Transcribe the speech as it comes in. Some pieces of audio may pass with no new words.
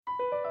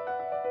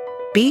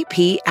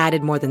BP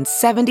added more than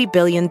 $70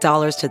 billion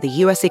to the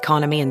U.S.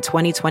 economy in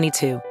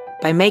 2022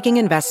 by making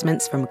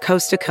investments from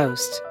coast to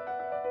coast.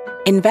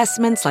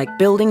 Investments like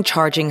building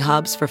charging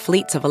hubs for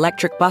fleets of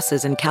electric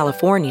buses in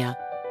California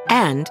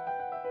and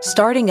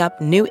starting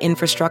up new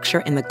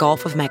infrastructure in the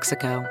Gulf of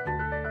Mexico.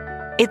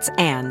 It's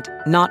and,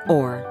 not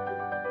or.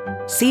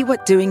 See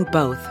what doing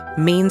both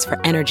means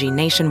for energy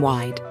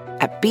nationwide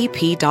at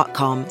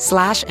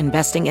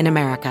bp.com/investing in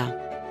America.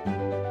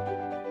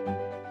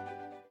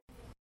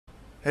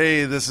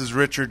 Hey, this is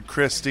Richard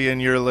Christie, and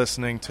you're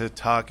listening to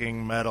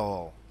Talking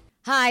Metal.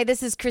 Hi,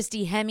 this is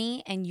Christy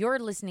Hemme, and you're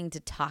listening to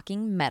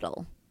Talking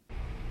Metal.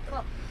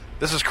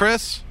 This is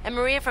Chris. And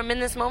Maria from In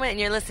This Moment, and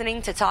you're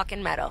listening to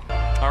Talking Metal.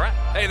 All right.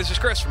 Hey, this is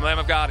Chris from Lamb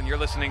of God, and you're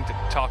listening to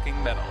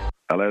Talking Metal.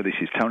 Hello, this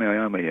is Tony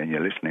Iommi, and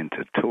you're listening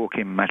to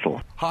Talking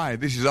Metal. Hi,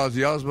 this is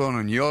Ozzy Osbourne,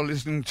 and you're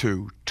listening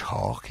to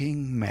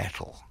Talking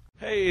Metal.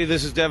 Hey,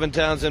 this is Devin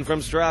Townsend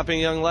from Strapping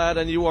Young Lad,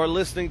 and you are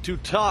listening to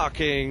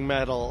Talking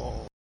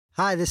Metal.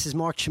 Hi, this is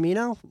Mark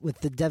Cimino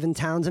with the Devin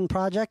Townsend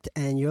Project,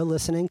 and you're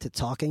listening to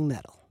Talking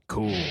Metal.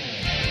 Cool.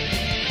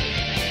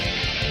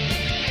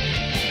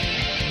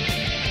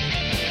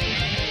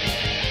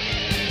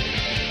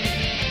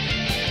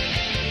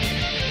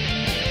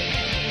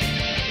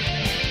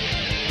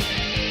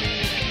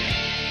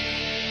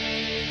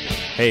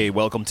 Hey,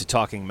 welcome to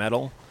Talking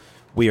Metal.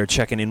 We are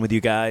checking in with you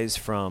guys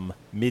from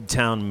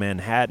Midtown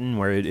Manhattan,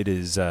 where it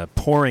is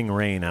pouring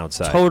rain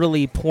outside.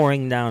 Totally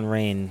pouring down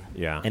rain.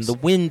 Yeah. And the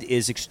wind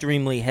is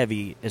extremely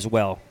heavy as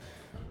well.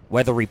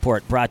 Weather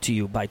report brought to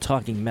you by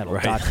TalkingMetal.com.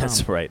 Right,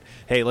 that's right.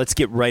 Hey, let's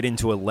get right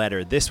into a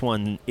letter. This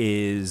one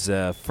is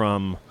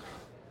from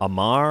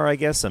Amar, I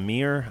guess,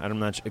 Amir. I'm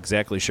not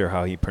exactly sure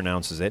how he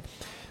pronounces it.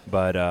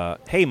 But,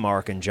 hey,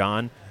 Mark and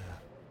John,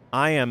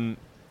 I am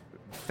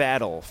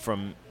Fadl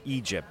from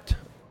Egypt.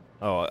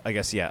 Oh, I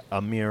guess, yeah,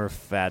 Amir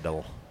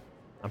Fadl.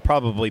 I'm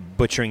probably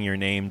butchering your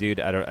name, dude.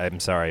 I'm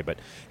sorry, but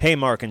hey,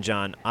 Mark and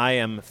John, I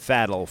am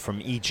Fadl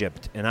from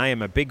Egypt, and I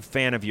am a big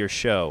fan of your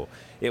show.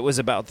 It was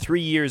about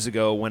 3 years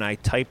ago when I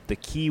typed the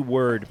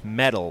keyword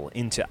metal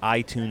into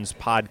iTunes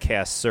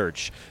podcast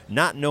search,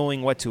 not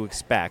knowing what to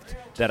expect,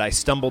 that I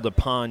stumbled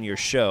upon your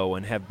show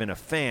and have been a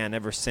fan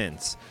ever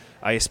since.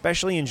 I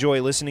especially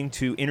enjoy listening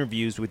to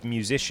interviews with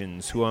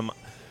musicians whom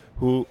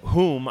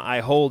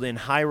I hold in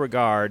high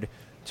regard,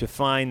 to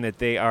find that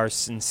they are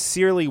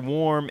sincerely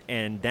warm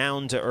and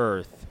down to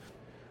earth.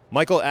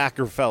 Michael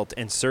Ackerfeld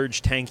and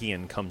Serge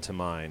Tankian come to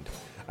mind.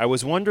 I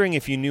was wondering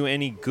if you knew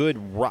any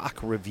good rock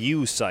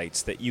review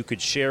sites that you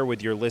could share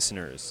with your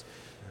listeners.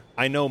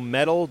 I know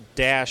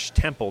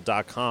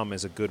metal-temple.com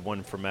is a good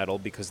one for metal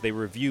because they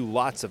review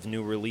lots of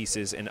new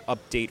releases and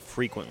update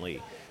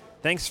frequently.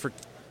 Thanks for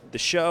the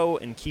show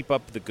and keep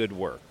up the good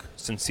work.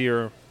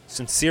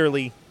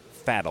 Sincerely,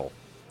 Fadl.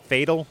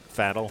 Fadl?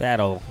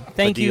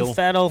 Thank you,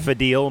 Fadl.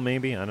 Fadil,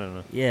 maybe? I don't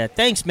know. Yeah,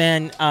 thanks,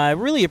 man. I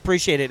really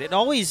appreciate it. It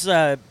always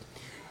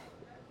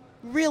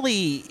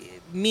really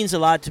means a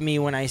lot to me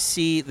when I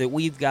see that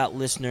we've got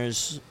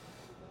listeners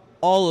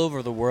all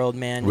over the world,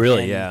 man.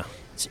 Really, and yeah.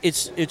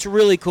 It's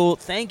really cool.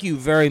 Thank you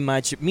very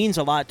much. It means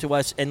a lot to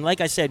us. And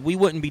like I said, we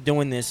wouldn't be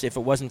doing this if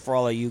it wasn't for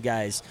all of you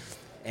guys.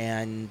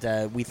 And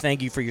we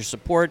thank you for your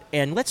support.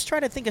 And let's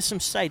try to think of some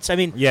sites. I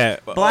mean, yeah,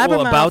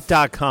 Blabbermouth.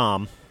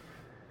 About.com.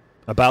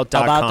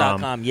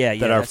 About.com, yeah,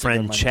 that our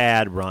friend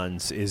Chad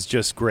runs is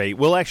just great.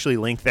 We'll actually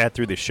link that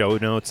through the show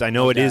notes. I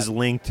know it is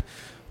linked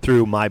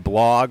through my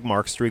blog,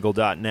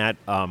 markstriegel.net.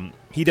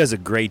 He does a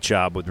great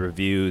job with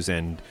reviews,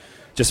 and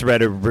just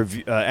read a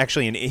review.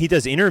 Actually, and he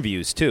does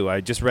interviews too.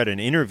 I just read an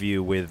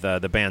interview with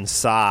the band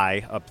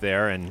Psy up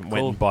there, and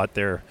went and bought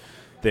their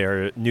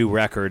new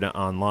record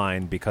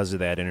online because of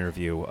that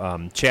interview.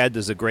 Chad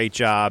does a great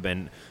job,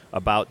 and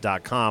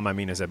About.com, I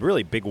mean, is a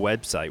really big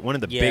website, one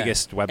of the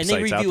biggest websites out there.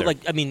 And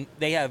they review,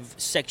 they have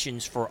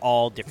sections for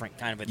all different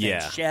kind of things.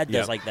 Yeah. Chad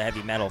does, the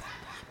heavy metal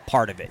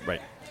part of it.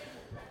 Right.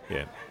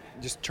 Yeah.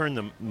 Just turn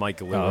the mic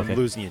a little. I'm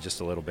losing you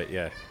just a little bit,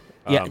 yeah.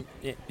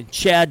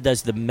 Chad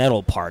does the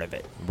metal part of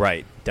it.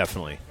 Right,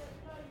 definitely.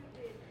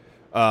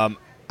 I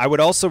would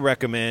also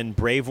recommend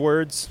Brave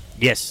Words.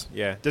 Yes.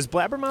 Yeah. Does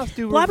Blabbermouth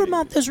do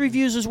Blabbermouth does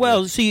reviews as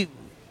well. Yeah. See,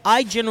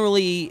 I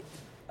generally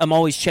am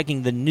always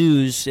checking the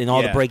news and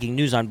all the breaking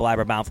news on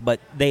Blabbermouth, but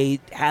they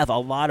have a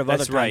lot of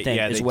other content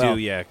as well. That's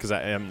right, yeah, they do, because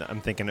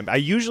I'm thinking I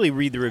usually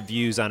read the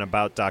reviews on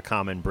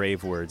About.com and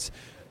Brave Words.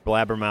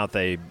 Blabbermouth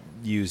I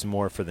use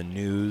more for the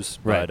news,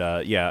 right.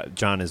 But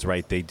John is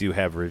right, they do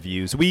have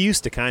reviews. We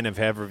used to kind of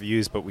have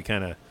reviews, but we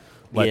kind of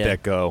let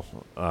that go.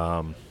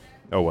 Oh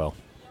well.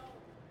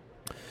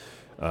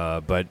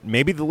 But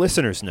maybe the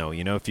listeners know.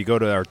 If you go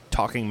to our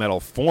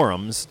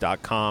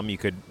talkingmetalforums.com, you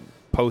could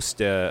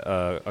post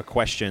a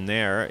question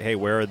there. Hey,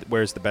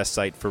 where's the best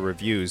site for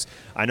reviews?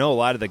 I know a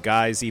lot of the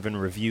guys even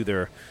review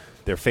their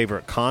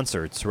favorite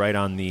concerts right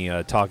on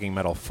the Talking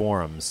Metal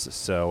forums.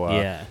 So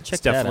it's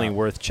definitely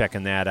worth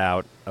checking that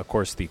out. Of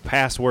course, the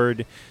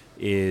password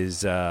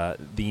is the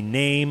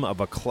name of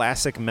a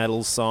classic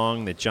metal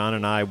song that John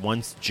and I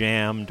once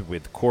jammed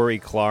with Corey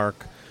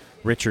Clark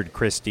Richard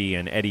Christie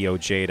and Eddie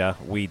Ojeda.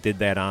 We did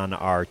that on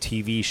our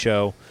TV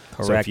show.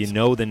 Correct. So if you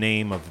know the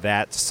name of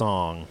that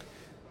song,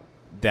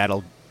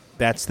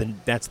 that's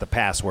the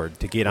password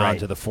to get Right.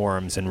 onto the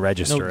forums and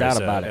register No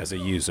doubt about it. as a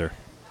user.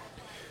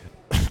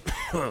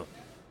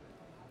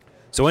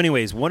 So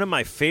anyways, one of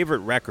my favorite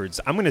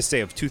records, I'm going to say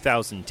of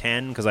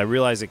 2010, because I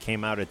realize it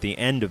came out at the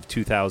end of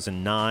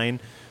 2009,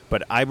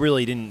 but I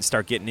really didn't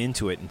start getting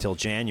into it until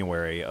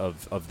January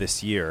of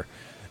this year,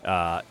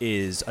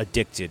 is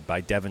Addicted by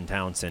Devin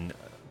Townsend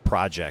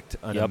Project.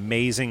 An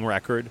amazing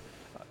record.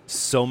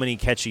 So many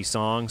catchy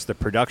songs. The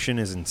production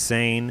is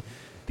insane.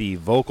 The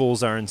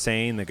vocals are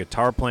insane. The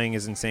guitar playing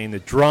is insane. The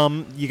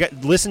drum,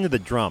 listen to the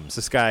drums.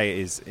 This guy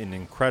is an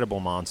incredible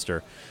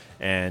monster.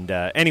 And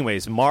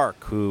anyways,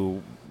 Mark,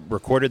 who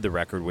recorded the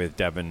record with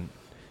Devin,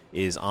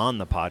 is on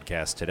the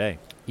podcast today.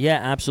 Yeah,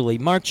 absolutely.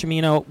 Mark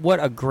Cimino,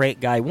 what a great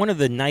guy. One of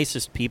the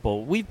nicest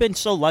people. We've been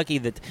so lucky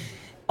that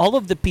all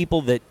of the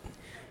people that,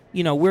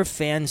 we're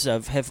fans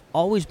of have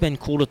always been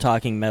cool to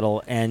Talking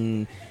Metal,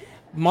 and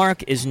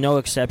Mark is no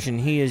exception.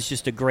 He is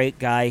just a great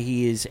guy.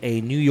 He is a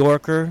New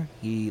Yorker.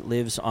 He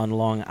lives on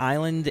Long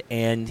Island,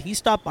 and he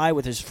stopped by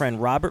with his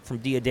friend Robert from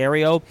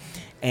Diodario,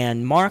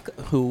 and Mark,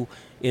 who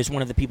is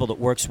one of the people that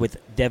works with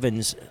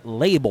Devin's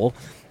label,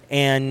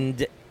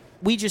 and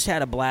we just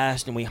had a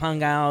blast, and we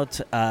hung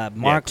out.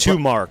 Mark, two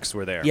Marks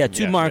were there. Yeah,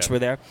 two Marks were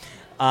there.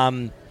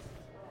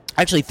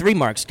 Actually, three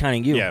Marks,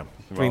 counting you. Yeah,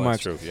 three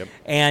Marks. That's true. Yep.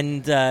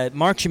 And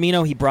Mark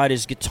Cimino, he brought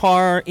his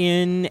guitar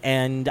in,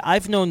 and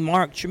I've known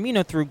Mark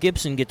Cimino through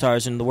Gibson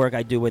Guitars and the work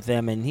I do with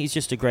them, and he's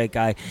just a great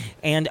guy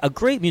and a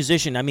great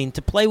musician. I mean,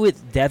 to play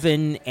with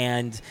Devin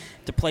and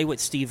to play with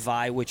Steve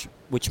Vai, which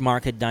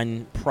Mark had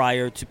done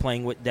prior to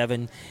playing with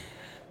Devin,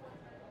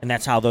 and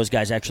that's how those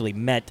guys actually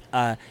met.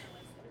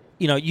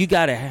 You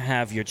got to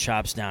have your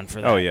chops down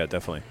for that. Oh, yeah,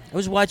 definitely. I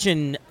was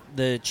watching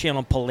the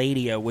channel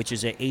Palladia, which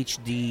is a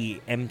HD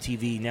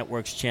MTV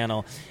Networks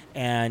channel,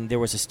 and there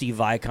was a Steve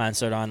Vai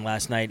concert on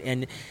last night.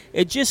 And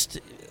it just,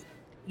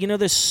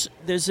 there's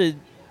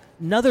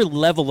another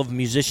level of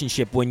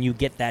musicianship when you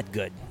get that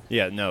good.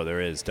 Yeah, no,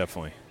 there is,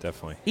 definitely.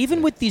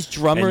 Even with these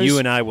drummers. And you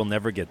and I will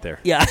never get there.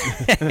 Yeah.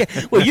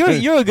 Well,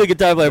 you're a good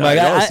guitar player,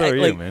 Mike. So are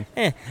you, man.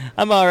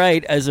 I'm all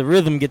right as a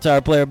rhythm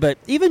guitar player, but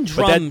even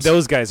drums. But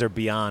those guys are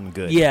beyond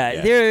good.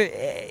 Yeah.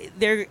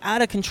 They're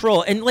out of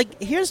control. And,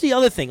 here's the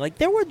other thing.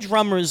 There were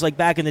drummers,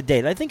 back in the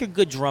day that I think are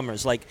good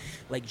drummers, like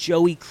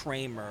Joey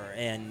Kramer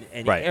and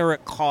right.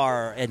 Eric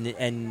Carr,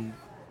 and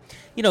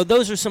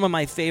those are some of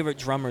my favorite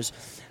drummers.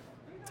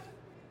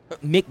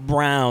 Mick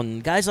Brown,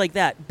 guys like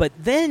that. But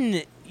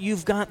then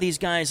you've got these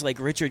guys like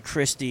Richard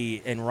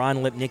Christie and Ron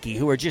Lipnicki,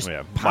 who are just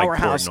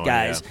powerhouse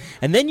guys.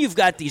 And then you've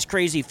got these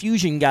crazy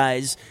fusion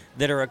guys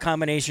that are a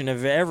combination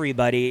of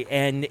everybody,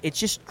 and it's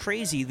just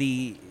crazy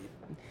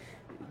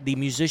the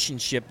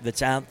musicianship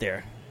that's out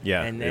there.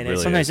 Yeah, and it really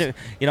sometimes is.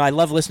 I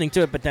love listening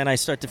to it, but then I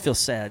start to feel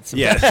sad.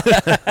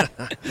 Yeah.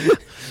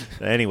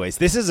 Anyways,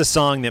 this is a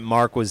song that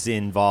Mark was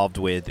involved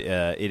with.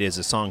 It is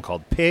a song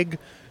called Pig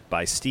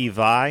by Steve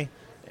Vai,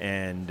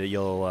 and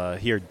you'll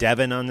hear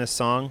Devin on this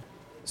song.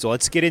 So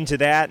let's get into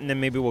that, and then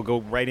maybe we'll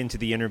go right into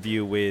the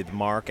interview with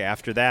Mark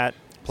after that,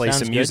 play Sounds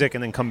some good. music,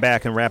 and then come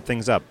back and wrap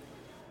things up.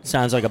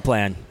 Sounds like a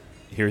plan.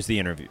 Here's the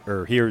interview,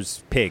 or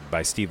here's Pig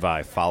by Steve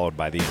Vai, followed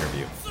by the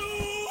interview.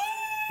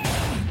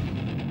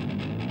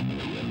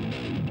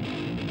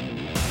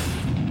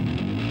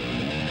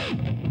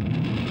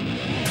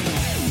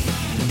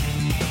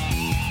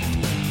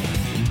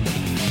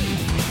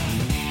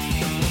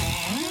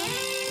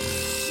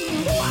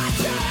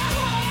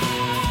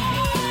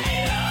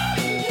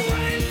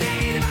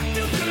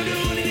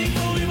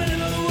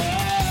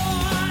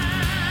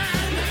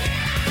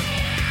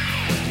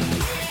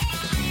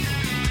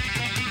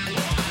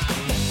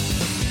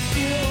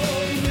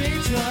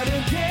 Try to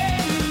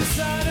get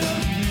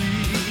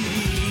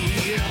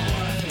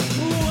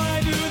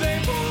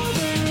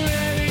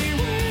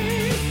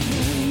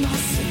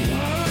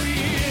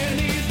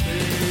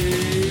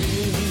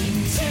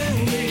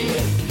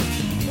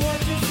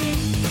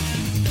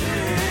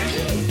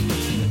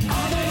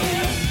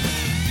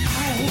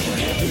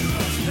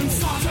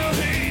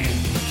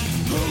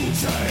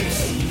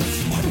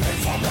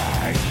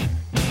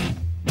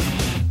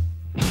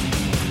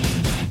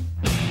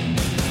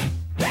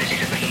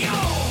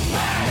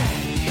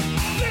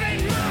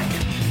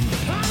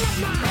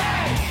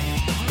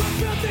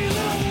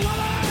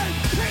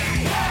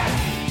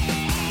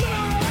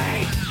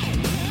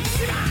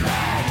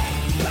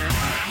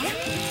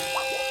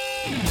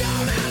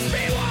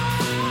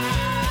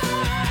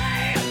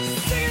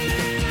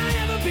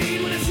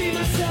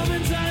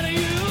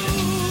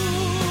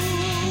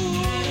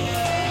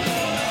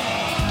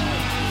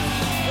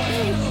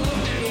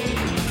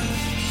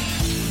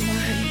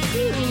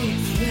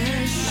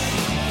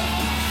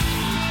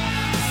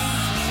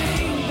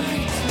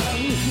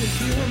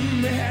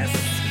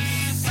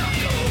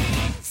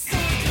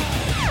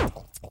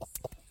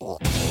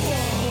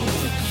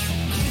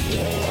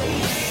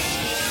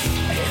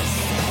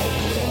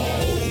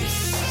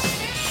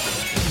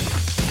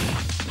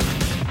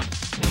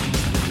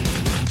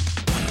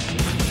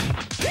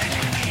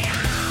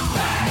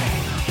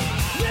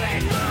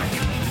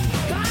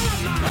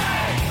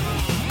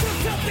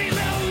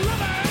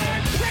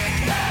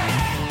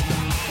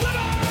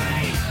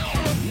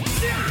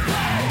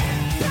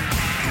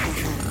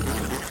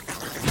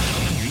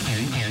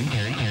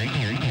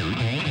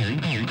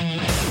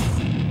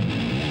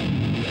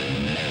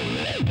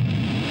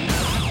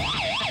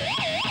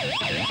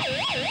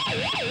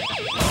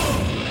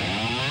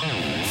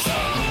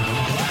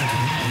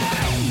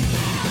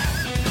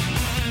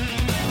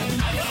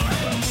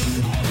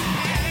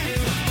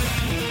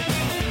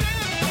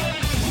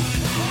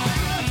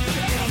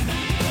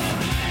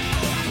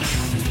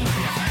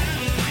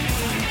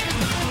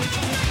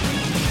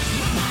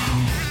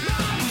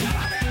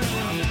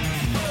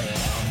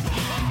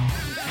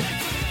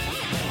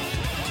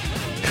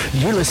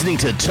You're listening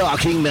to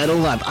Talking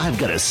Metal. I've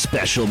got a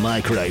special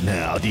mic right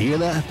now. Do you hear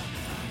that?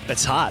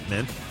 That's hot,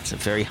 man. It's a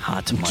very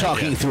hot mic.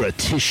 Talking through a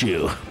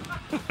tissue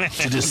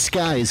to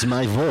disguise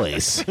my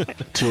voice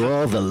to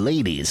all the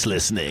ladies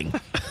listening.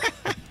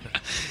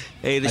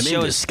 Hey, the I'm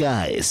show in is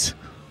disguise.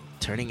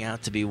 turning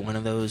out to be one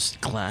of those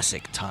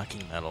classic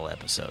Talking Metal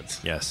episodes.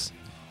 Yes.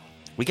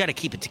 We got to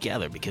keep it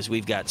together because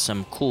we've got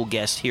some cool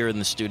guests here in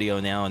the studio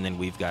now, and then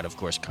we've got, of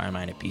course,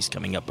 Carmine and Peace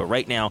coming up. But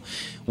right now,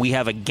 we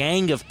have a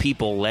gang of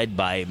people led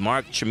by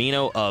Mark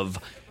Cimino of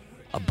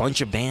a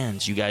bunch of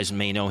bands. You guys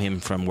may know him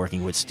from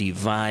working with Steve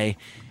Vai,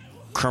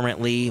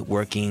 currently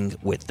working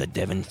with the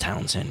Devin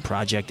Townsend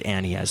Project,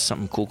 and he has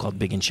something cool called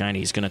Big and Shiny.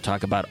 He's going to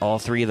talk about all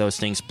three of those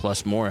things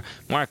plus more.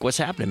 Mark, what's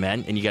happening,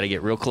 man? And you got to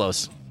get real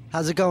close.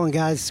 How's it going,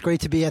 guys? It's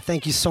great to be here.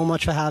 Thank you so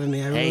much for having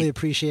me. I really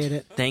appreciate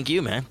it. Thank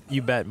you, man.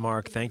 You bet,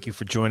 Mark. Thank you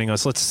for joining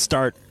us. Let's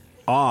start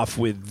off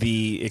with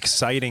the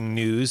exciting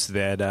news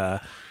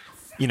that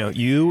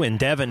you and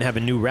Devin have a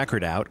new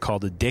record out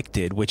called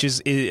Addicted, which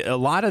is a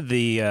lot of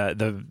the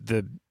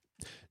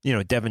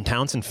Devin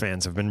Townsend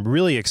fans have been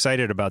really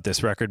excited about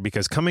this record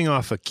because coming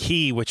off a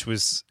Key, which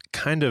was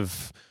kind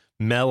of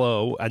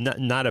mellow,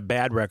 not a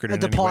bad record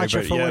in any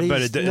way,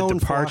 but a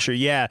departure.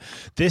 Yeah,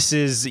 this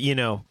is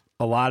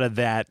a lot of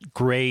that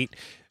great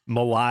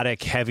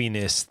melodic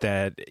heaviness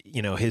that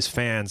his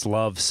fans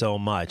love so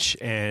much.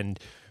 And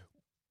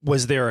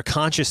was there a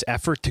conscious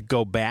effort to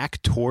go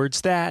back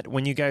towards that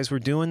when you guys were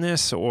doing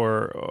this,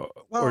 or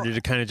did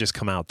it kind of just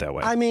come out that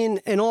way? I mean,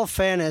 in all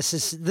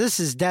fairness, this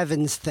is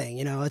Devin's thing.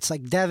 It's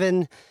like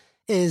Devin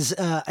is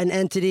an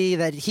entity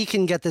that he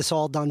can get this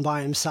all done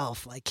by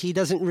himself. Like he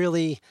doesn't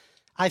really.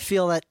 I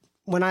feel that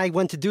when I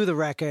went to do the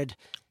record,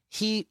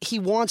 he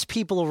wants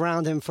people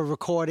around him for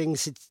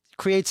recordings. It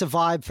creates a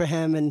vibe for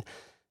him, and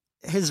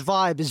his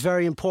vibe is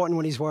very important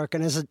when he's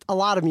working. As a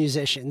lot of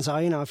musicians,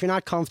 if you're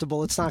not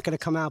comfortable, it's not going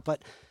to come out.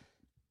 But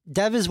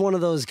Dev is one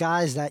of those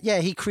guys that,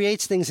 he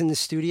creates things in the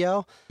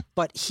studio,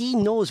 but he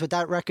knows what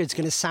that record's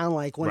going to sound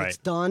like when it's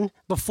done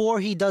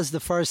before he does the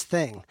first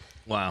thing.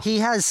 Wow. He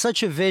has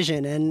such a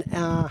vision, and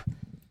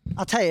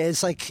I'll tell you,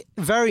 it's like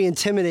very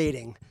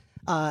intimidating,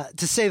 to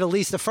say the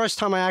least. The first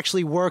time I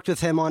actually worked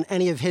with him on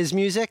any of his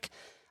music,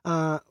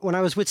 when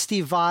I was with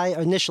Steve Vai,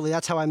 initially,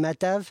 that's how I met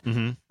Dev.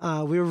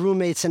 Mm-hmm. We were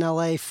roommates in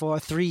LA for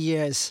 3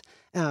 years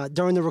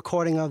during the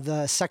recording of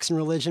the Sex and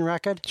Religion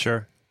record.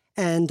 Sure.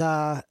 And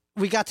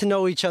we got to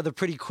know each other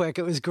pretty quick.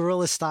 It was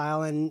guerrilla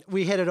style, and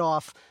we hit it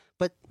off.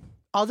 But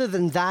other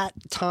than that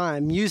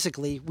time,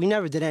 musically, we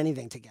never did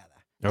anything together,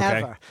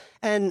 ever.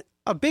 And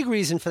a big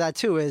reason for that,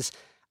 too, is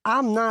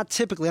I'm not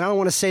typically, and I don't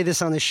want to say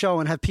this on the show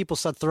and have people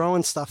start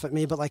throwing stuff at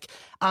me, but like,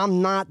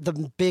 I'm not the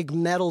big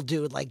metal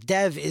dude. Like,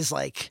 Dev is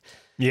like,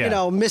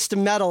 Mr.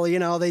 Metal,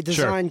 they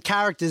design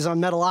characters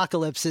on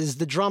Metalocalypse.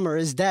 The drummer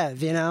is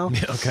Dev,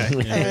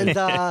 Okay.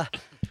 And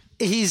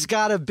he's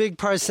got a big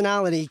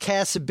personality. He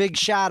casts a big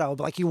shadow.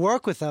 But like, you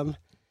work with him,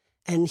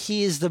 and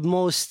he is the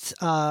most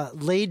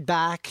laid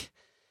back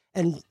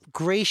and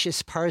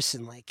gracious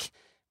person. Like,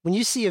 when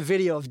you see a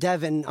video of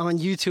Devin on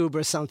YouTube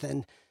or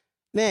something,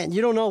 man,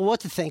 you don't know what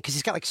to think because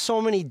he's got like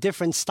so many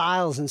different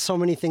styles and so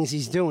many things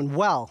he's doing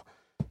well.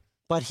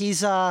 But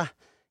he's a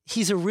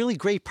really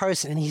great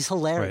person, and he's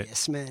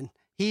hilarious, man.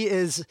 He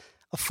is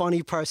a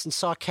funny person,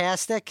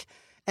 sarcastic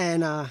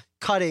and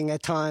cutting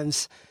at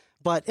times,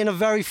 but in a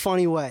very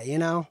funny way,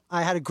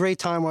 I had a great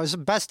time. It was the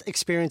best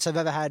experience I've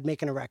ever had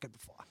making a record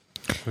before.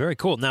 Very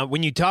cool. Now,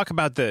 when you talk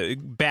about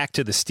back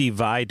to the Steve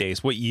Vai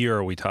days, what year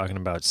are we talking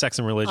about? Sex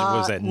and Religion, what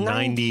was that,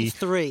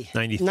 93.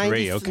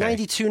 93, okay.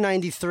 92,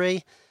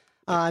 93.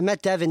 I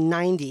met Dev in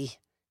 90.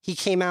 He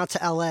came out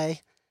to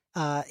L.A.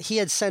 He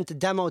had sent a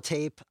demo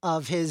tape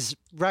of his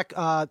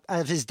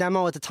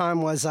demo at the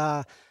time was,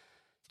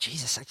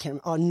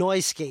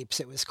 Noisescapes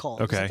it was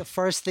called. Okay. It was like the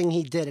first thing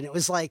he did, and it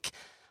was like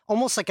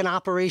almost like an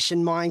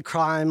Operation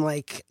Mindcrime,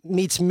 like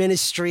meets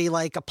Ministry,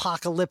 like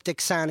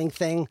apocalyptic sounding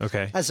thing.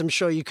 Okay. As I'm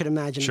sure you could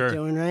imagine him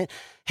doing, right?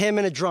 Him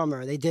and a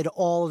drummer, they did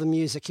all of the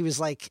music. He was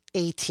like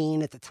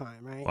 18 at the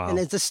time, right? Wow. And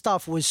this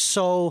stuff was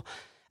so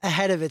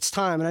ahead of its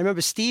time. And I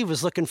remember Steve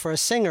was looking for a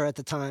singer at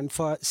the time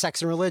for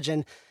Sex and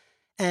Religion,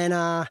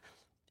 and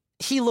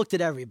he looked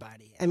at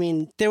everybody. I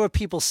mean, there were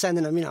people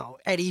sending him,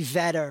 Eddie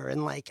Vedder,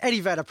 and like Eddie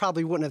Vedder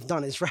probably wouldn't have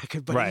done his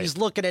record, but he was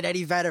looking at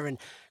Eddie Vedder and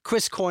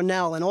Chris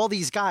Cornell and all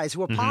these guys who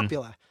were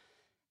popular.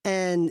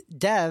 And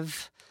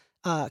Dev,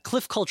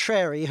 Cliff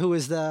Coltrane, who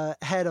was the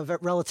head of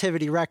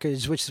Relativity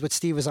Records, which is what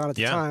Steve was on at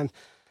the time,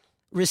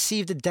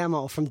 received a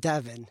demo from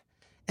Devin,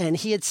 and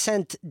he had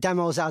sent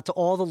demos out to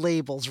all the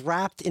labels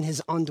wrapped in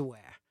his underwear.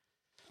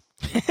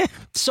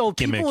 So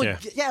people,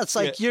 it's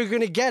like you're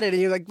gonna get it,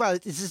 and you're like, "Wow,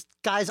 it's this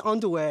guy's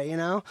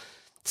underwear,"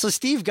 So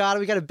Steve got it.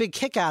 We got a big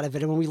kick out of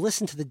it, and when we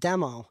listened to the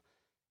demo,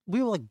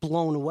 we were like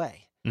blown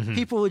away.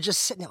 People were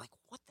just sitting there like,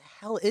 "What the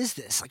hell is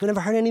this? Like, we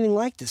never heard anything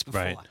like this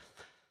before." Right.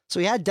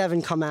 So we had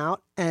Devin come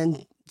out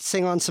and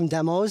sing on some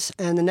demos,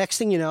 and the next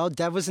thing you know,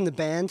 Dev was in the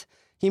band.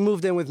 He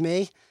moved in with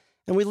me,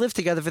 and we lived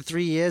together for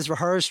 3 years,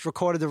 rehearsed,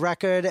 recorded the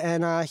record,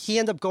 and he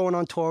ended up going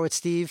on tour with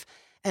Steve.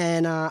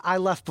 And I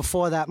left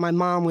before that. My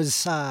mom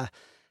was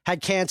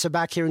had cancer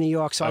back here in New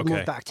York, so I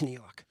moved back to New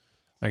York.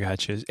 I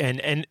got you.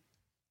 And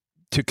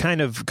to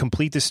kind of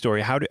complete the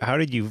story, how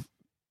did you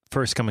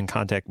first come in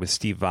contact with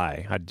Steve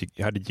Vai? How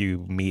did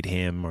you meet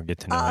him or get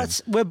to know him?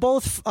 We're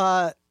both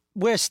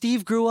where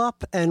Steve grew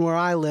up and where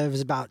I live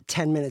is about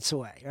 10 minutes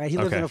away. Right, he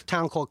lived in a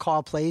town called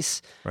Carr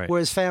Place, where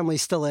his family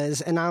still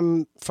is, and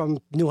I'm from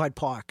New Hyde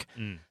Park,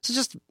 so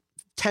just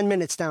 10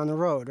 minutes down the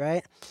road,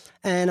 right?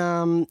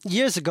 And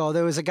years ago,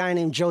 there was a guy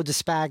named Joe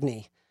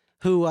DeSpagni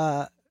who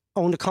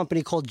owned a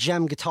company called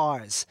Gem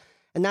Guitars.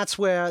 And that's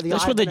where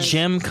That's where the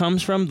gem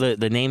comes from?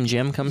 The name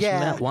Gem comes from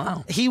that?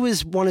 Wow. He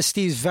was one of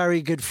Steve's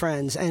very good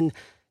friends. And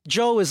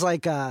Joe was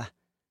like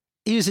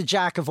he was a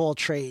jack of all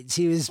trades.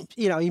 He was,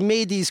 he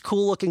made these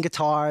cool looking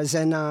guitars,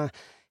 and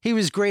he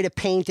was great at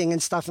painting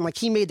and stuff. And like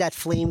he made that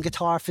flame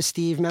guitar for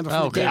Steve. Remember?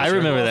 I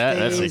remember that.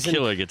 That's a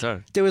killer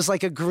guitar. There was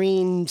like a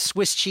green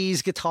Swiss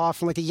cheese guitar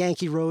from like a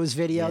Yankee Rose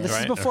video. Yeah, this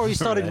is before he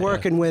started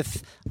working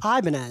with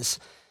Ibanez.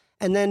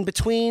 And then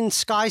between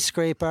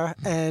Skyscraper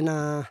and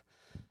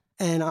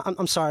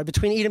I'm sorry,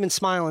 between Eat 'em and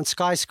Smile and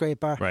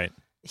Skyscraper,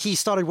 he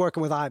started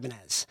working with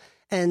Ibanez.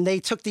 And they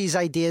took these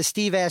ideas.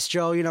 Steve asked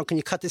Joe, can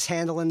you cut this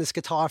handle in this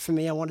guitar for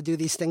me? I want to do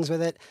these things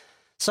with it.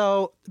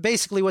 So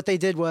basically what they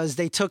did was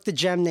they took the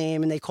Gem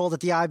name and they called it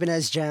the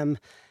Ibanez Gem.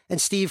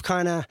 And Steve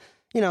kind of,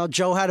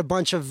 Joe had a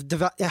bunch of,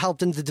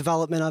 helped in the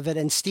development of it.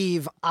 And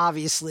Steve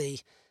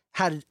obviously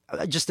had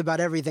just about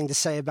everything to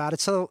say about it.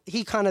 So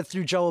he kind of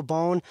threw Joe a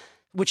bone,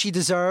 which he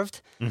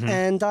deserved.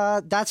 And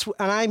and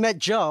I met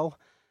Joe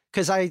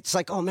because I was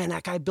like, oh man,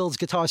 that guy builds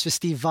guitars for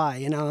Steve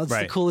Vai. It's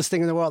the coolest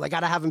thing in the world. I got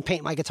to have him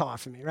paint my guitar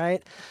for me,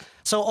 right?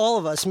 So all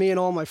of us, me and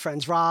all my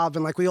friends, Rob,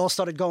 and we all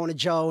started going to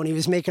Joe, and he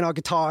was making our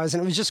guitars,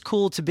 and it was just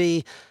cool to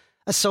be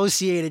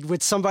associated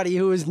with somebody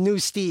who knew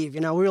Steve.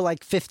 We were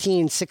like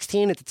 15,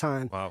 16 at the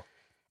time. Wow.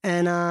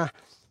 And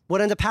what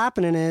ended up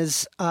happening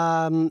is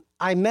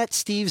I met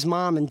Steve's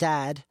mom and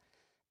dad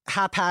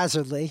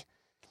haphazardly,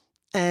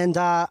 and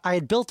I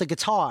had built a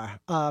guitar.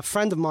 A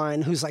friend of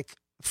mine who's like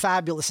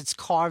fabulous, it's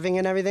carving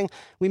and everything.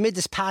 We made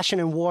this Passion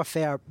and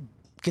Warfare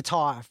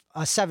guitar,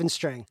 a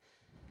 7-string.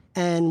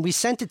 And we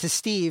sent it to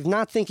Steve,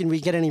 not thinking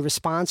we'd get any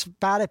response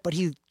about it, but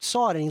he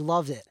saw it and he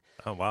loved it.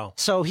 Oh, wow.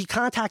 So he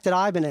contacted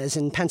Ibanez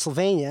in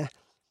Pennsylvania,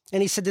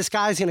 and he said, this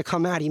guy's going to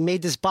come out. He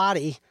made this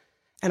body,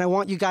 and I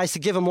want you guys to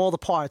give him all the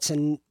parts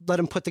and let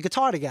him put the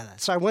guitar together.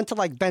 So I went to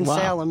Ben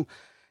Salem.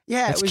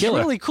 Yeah, That's it was killer.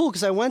 really cool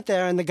because I went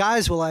there, and the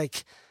guys were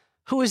like,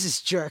 who is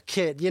this jerk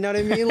kid? You know what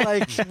I mean?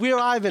 Like, we're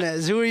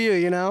Ibanez. Who are you,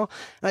 And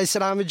I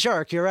said, I'm a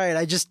jerk. You're right.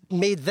 I just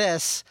made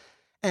this.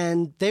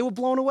 And they were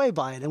blown away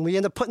by it. And we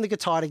ended up putting the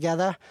guitar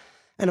together.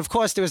 And, of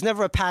course, there was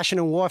never a Passion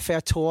and Warfare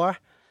tour.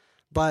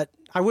 But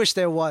I wish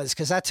there was,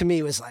 because that, to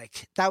me, was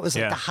like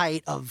the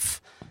height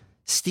of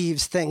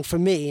Steve's thing for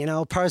me,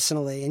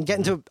 personally.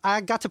 And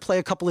I got to play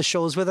a couple of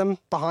shows with him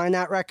behind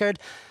that record.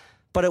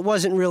 But it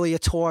wasn't really a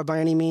tour by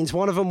any means.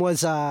 One of them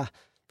was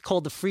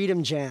called the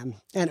Freedom Jam,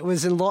 and it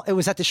was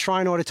at the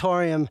Shrine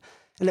Auditorium,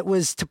 and it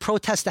was to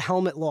protest the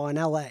helmet law in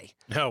L.A.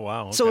 Oh,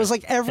 wow. Okay. So it was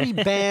like every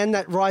band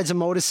that rides a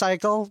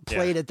motorcycle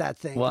played at that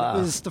thing. Wow.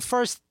 It was the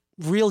first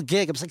real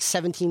gig. It was like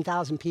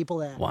 17,000 people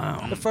there.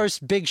 Wow. The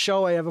first big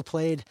show I ever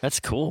played. That's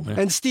cool, man.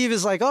 And Steve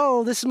is like,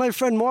 oh, this is my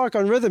friend Mark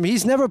on rhythm.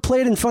 He's never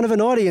played in front of an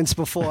audience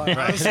before.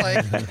 I was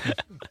like,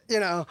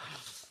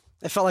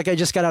 I felt like I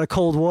just got out of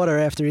cold water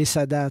after he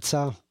said that,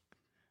 so.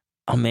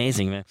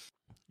 Amazing, man.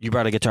 You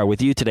brought a guitar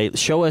with you today.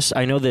 Show us.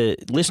 I know the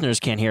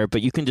listeners can't hear it,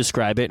 but you can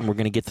describe it, and we're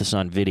going to get this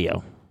on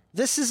video.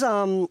 This is,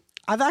 I've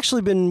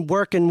actually been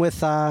working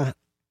with a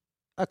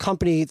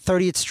company,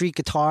 30th Street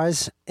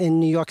Guitars in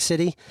New York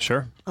City.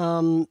 Sure.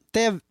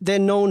 They're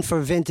known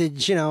for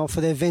vintage, for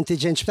their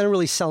vintage instruments. They don't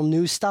really sell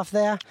new stuff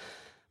there.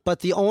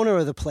 But the owner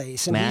of the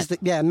place, and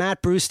Matt?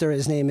 Matt Brewster,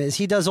 his name is.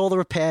 He does all the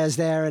repairs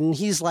there, and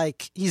he's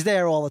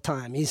there all the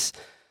time. He's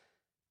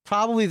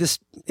probably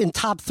in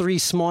top 3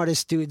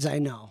 smartest dudes I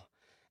know.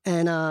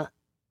 And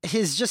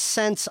his just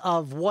sense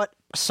of what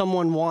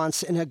someone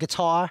wants in a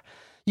guitar,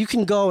 you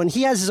can go, and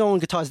he has his own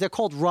guitars. They're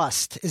called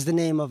Rust is the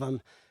name of them.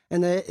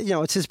 And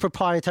it's his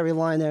proprietary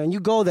line there. And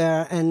you go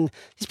there, and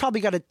he's probably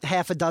got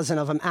half a dozen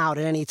of them out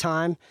at any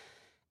time.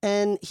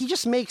 And he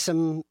just makes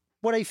them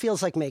what he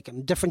feels like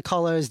making. Different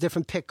colors,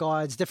 different pick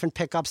guards, different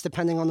pickups,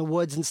 depending on the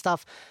woods and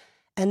stuff.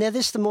 And they're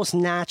just the most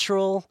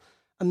natural,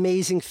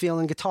 amazing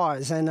feeling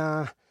guitars. And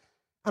I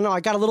don't know,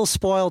 I got a little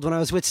spoiled when I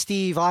was with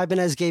Steve.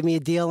 Ibanez gave me a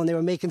deal, and they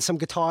were making some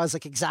guitars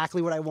like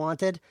exactly what I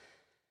wanted.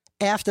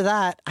 After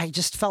that, I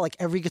just felt like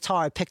every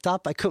guitar I picked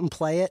up, I couldn't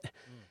play it.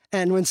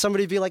 And when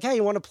somebody'd be like, hey,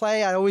 you want to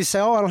play? I always say,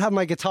 oh, I don't have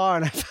my guitar.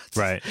 And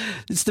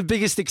it's the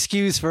biggest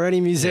excuse for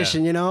any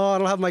musician, I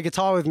don't have my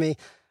guitar with me.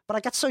 But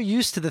I got so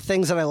used to the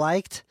things that I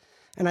liked,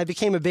 and I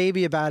became a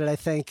baby about it, I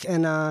think.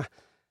 And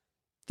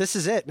this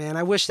is it, man.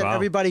 I wish that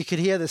everybody could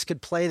hear this,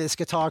 could play this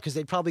guitar, because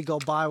they'd probably go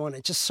buy one.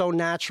 It's just so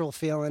natural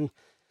feeling.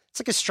 It's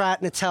like a Strat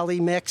and a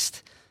Tele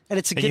mixed, And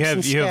it's a And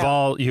Gibson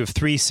scale. you have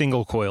 3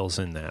 single coils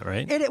in that,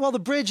 right? Well, the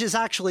bridge is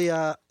actually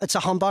it's a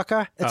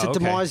humbucker. It's a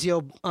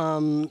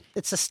DiMarzio.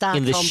 It's a stacked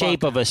In the humbucker.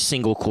 shape of a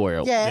single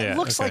coil. Yeah, it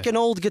looks like an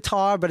old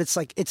guitar, but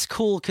it's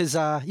cool because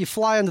you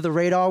fly under the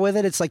radar with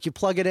it. It's like you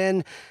plug it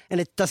in,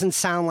 and it doesn't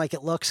sound like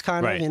it looks,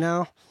 kind of, you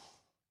know?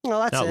 Well,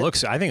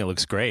 that's it. I think it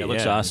looks great. It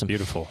looks Yeah, awesome.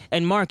 Beautiful.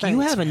 And Mark, you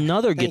have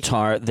another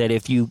guitar that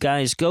if you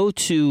guys go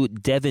to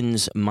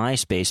Devin's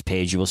MySpace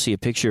page, you will see a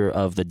picture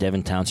of the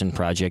Devin Townsend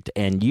project,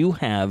 and you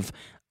have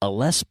a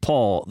Les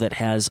Paul that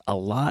has a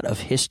lot of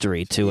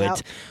history to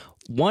it.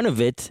 One of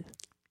it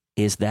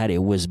is that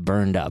it was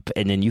burned up,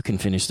 and then you can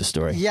finish the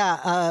story.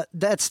 Yeah,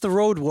 that's the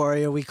Road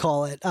Warrior, we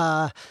call it.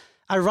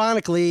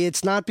 Ironically,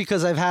 it's not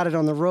because I've had it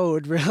on the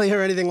road, really,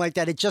 or anything like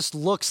that. It just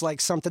looks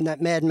like something that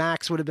Mad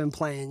Max would have been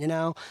playing, you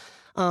know?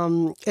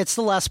 It's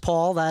the Les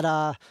Paul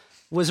that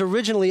was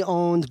originally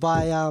owned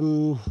by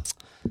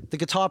the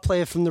guitar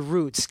player from The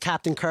Roots,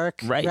 Captain Kirk.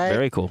 Right,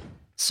 very cool.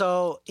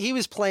 So he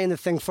was playing the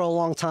thing for a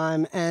long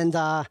time, and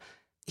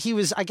he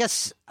was, I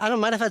guess,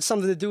 might have had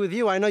something to do with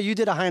you. I know you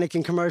did a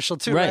Heineken commercial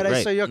too, right?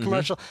 I saw your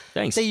commercial.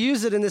 Thanks. They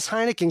used it in this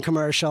Heineken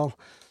commercial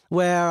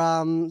where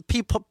a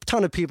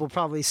ton of people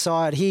probably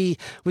saw it. He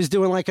was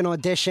doing like an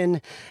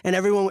audition, and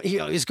everyone, he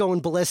was going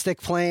ballistic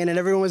playing, and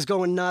everyone was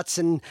going nuts,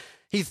 and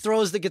he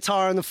throws the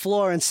guitar on the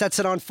floor and sets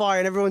it on fire,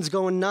 and everyone's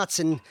going nuts.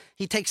 And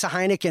he takes a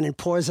Heineken and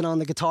pours it on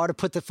the guitar to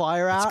put the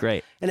fire out. That's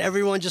great. And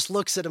everyone just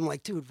looks at him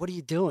like, dude, what are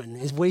you doing?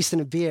 He's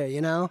wasting a beer,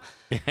 you know?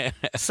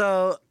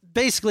 So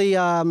basically,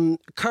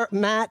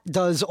 Matt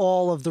does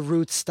all of the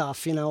Roots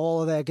stuff, you know,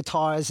 all of their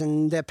guitars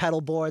and their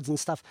pedal boards and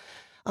stuff.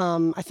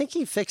 I think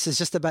he fixes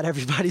just about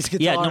everybody's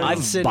guitar. Yeah, no, in the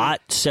I've city. bought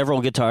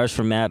several guitars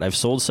from Matt. I've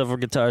sold several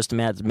guitars to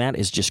Matt. Matt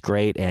is just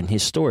great, and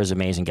his store is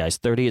amazing, guys.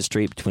 30th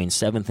Street between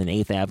 7th and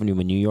 8th Avenue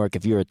in New York.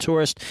 If you're a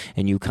tourist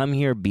and you come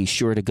here, be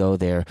sure to go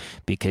there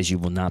because you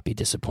will not be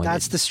disappointed.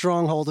 That's the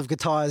stronghold of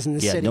guitars in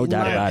the city, no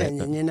doubt in my about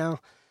opinion, it. you know?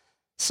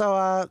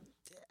 So,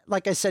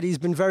 like I said, he's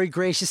been very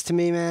gracious to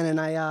me, man,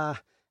 and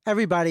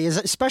everybody is,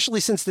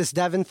 especially since this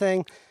Devin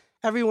thing,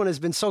 everyone has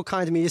been so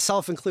kind to me,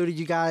 yourself included,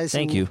 you guys.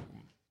 Thank you.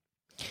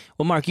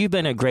 Well, Mark, you've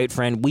been a great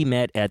friend. We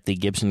met at the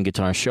Gibson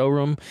Guitar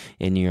Showroom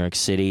in New York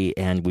City,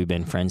 and we've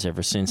been friends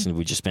ever since, and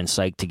we've just been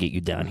psyched to get you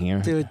down here.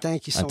 Dude,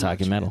 thank you so on much.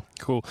 Talking Metal.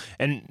 Cool.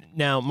 And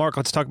now, Mark,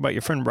 let's talk about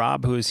your friend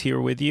Rob, who is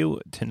here with you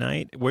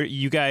tonight. Where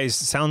you guys,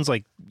 sounds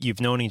like you've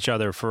known each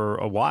other for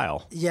a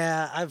while.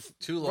 Yeah,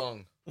 Too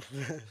long.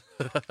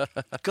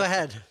 Go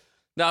ahead.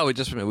 No,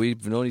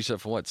 we've known each other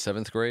from what,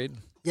 7th grade?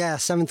 Yeah,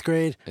 7th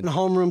grade, in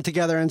homeroom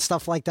together and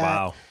stuff like that.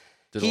 Wow.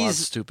 Did a lot of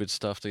stupid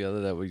stuff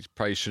together that we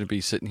probably shouldn't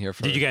be sitting here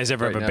for. Did you guys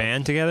ever have a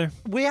band together?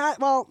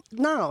 Well,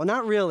 no,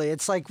 not really.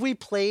 It's like we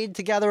played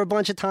together a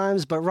bunch of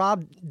times, but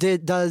Rob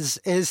does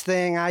his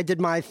thing, I did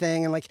my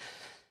thing, and like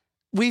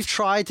we've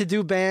tried to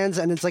do bands,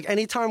 and it's like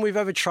anytime we've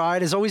ever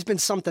tried, there's always been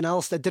something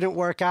else that didn't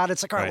work out.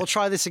 It's like, all right, we'll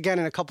try this again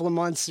in a couple of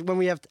months when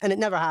we have, and it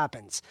never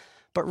happens.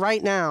 But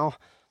right now,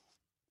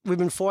 we've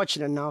been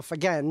fortunate enough,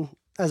 again,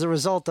 as a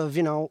result of,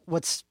 you know,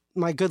 what's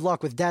my good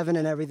luck with Devin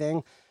and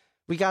everything.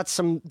 We got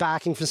some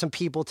backing from some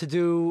people to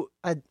do,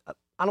 I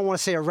don't want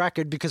to say a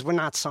record because we're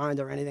not signed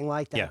or anything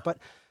like that, but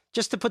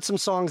just to put some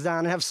songs down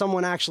and have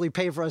someone actually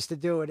pay for us to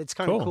do it. It's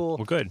kind of cool.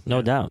 Well, good.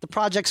 No doubt. The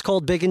project's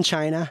called Big in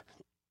China.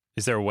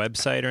 Is there a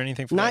website or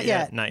anything for Not that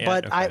yet. Not yet.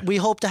 But Okay. we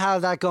hope to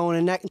have that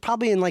going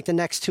probably in like the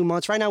next 2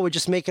 months. Right now, we're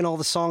just making all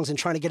the songs and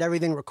trying to get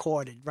everything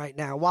recorded right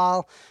now.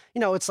 While,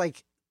 you know, it's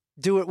like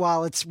do it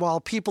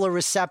while people are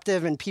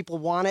receptive and people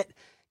want it,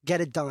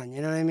 get it done.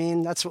 You know what I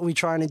mean? That's what we're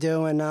trying to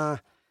do. And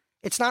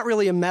it's not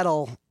really a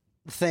metal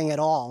thing at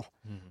all.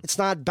 It's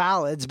not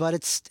ballads, but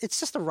it's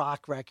just a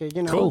rock record.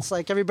 You know, Cool. It's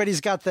like everybody's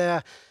got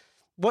their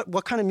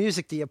what kind of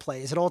music do you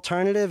play? Is it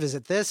alternative? Is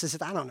it this? Is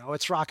it, I don't know.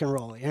 It's rock and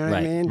roll. You know what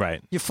I mean?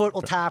 Right. Your foot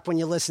will tap when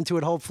you listen to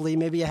it, hopefully.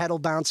 Maybe your head will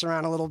bounce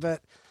around a little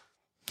bit.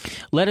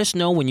 Let us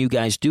know when you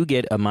guys do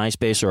get a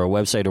MySpace or a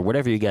website or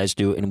whatever you guys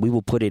do, and we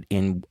will put it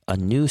in a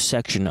new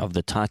section of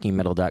the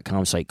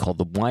TalkingMetal.com site called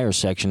the Wire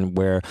section,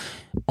 where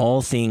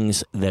all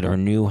things that are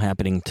new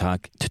happening to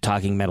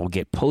Talking Metal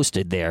get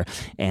posted there,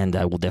 and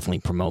we'll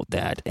definitely promote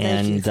that.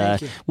 Thank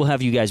you. We'll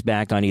have you guys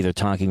back on either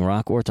Talking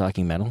Rock or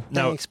Talking Metal.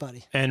 Thanks,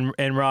 buddy.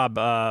 And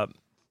Rob,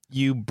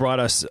 you brought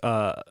us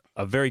a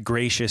very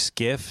gracious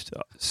gift,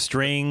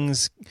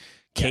 strings,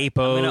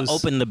 capos. I'm going to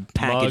open the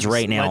package mugs.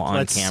 right now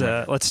on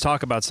camera. Let's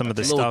talk about some of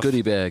the Little stuff.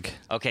 goodie bag.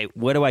 Okay,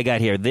 what do I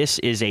got here? This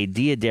is a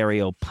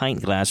Diodario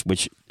pint glass,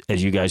 which,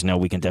 as you guys know,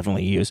 we can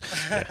definitely use.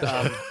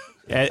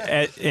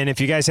 And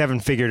if you guys haven't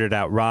figured it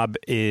out, Rob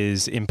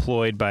is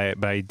employed by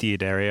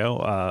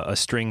Diodario, a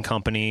string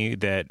company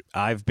that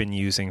I've been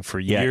using for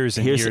years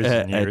and here's years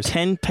and years. a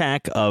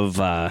 10-pack of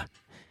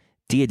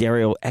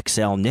Diodario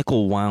XL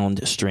nickel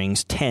wound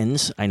strings,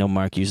 10s. I know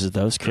Mark uses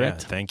those,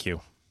 correct? Yeah, thank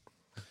you.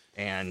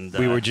 And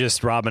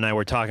Rob and I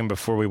were talking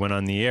before we went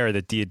on the air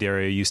that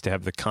Diodario used to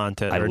have the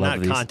contest,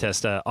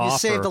 offer. You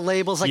save the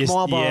labels like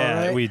Marlboro,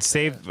 right?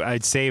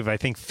 I'd save, I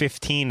think,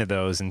 15 of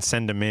those and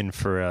send them in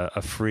for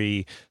a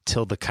free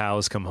Till the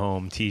Cows Come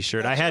Home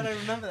T-shirt. I had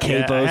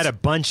a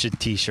bunch of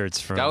T-shirts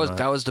from.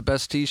 That was the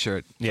best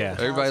T-shirt. Yeah,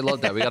 everybody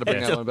loved that. We got to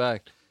bring that one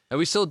back. And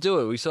we still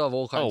do it. We still have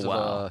all kinds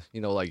of,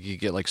 like you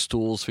get like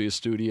stools for your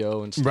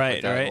studio and stuff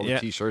like that. All the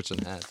T-shirts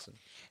and hats.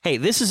 Hey,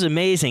 this is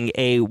amazing.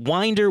 A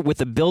winder with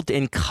a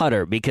built-in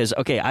cutter because,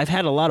 I've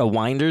had a lot of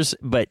winders,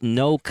 but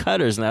no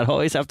cutters, and I'd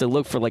always have to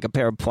look for like a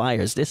pair of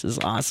pliers. This is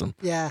awesome.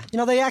 Yeah.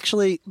 They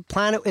actually,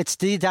 it's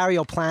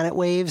Diodario Planet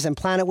Waves, and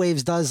Planet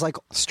Waves does like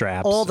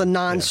straps, all the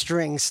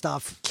non-string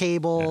stuff,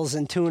 cables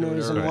and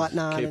tuners and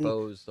whatnot.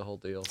 Capos, the whole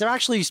deal. They're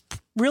actually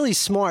really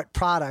smart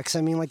products.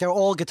 I mean, like they're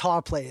all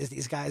guitar players,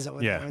 these guys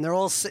over there, and they're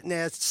all sitting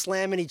there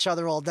slamming each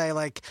other all day.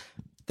 Like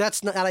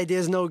that idea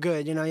is no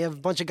good. You have a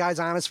bunch of guys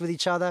honest with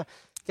each other.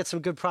 Get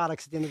some good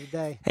products at the end of the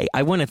day. Hey,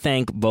 I want to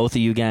thank both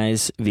of you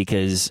guys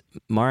because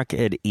Mark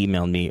had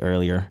emailed me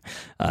earlier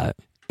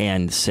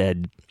and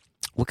said,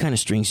 what kind of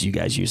strings do you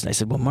guys use? And I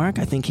said, well, Mark,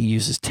 I think he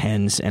uses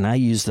 10s, and I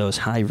use those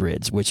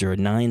hybrids, which are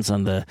 9s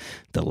on the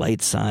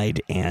light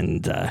side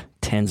and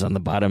 10s on the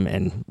bottom.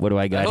 And what do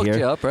I got here?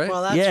 You up, right?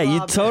 Well, yeah, Rob,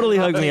 you totally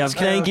hooked me up.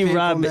 Thank you,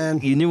 Rob. Man.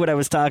 You knew what I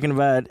was talking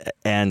about,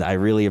 and I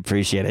really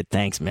appreciate it.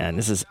 Thanks, man.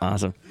 This is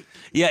awesome.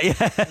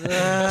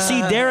 Yeah.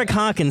 See, Derek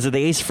Hawkins of the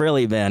Ace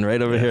Frehley band right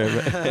over here.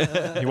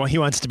 He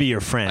wants to be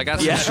your friend. I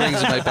got some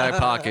strings in my back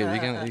pocket.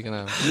 You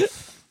can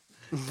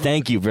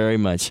Thank you very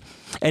much.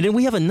 And then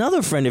we have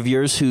another friend of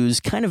yours who's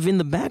kind of in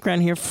the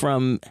background here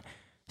from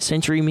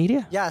Century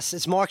Media. Yes,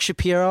 it's Mark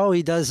Shapiro.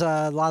 He does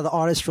a lot of the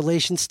artist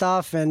relation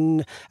stuff,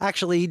 and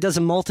actually he does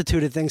a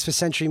multitude of things for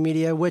Century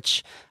Media,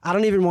 which I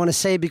don't even want to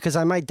say because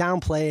I might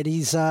downplay it.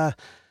 He's, do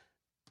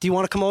you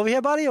want to come over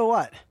here, buddy, or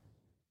what?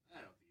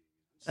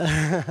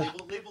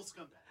 Labels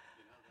come back.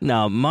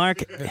 No,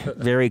 Mark,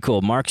 very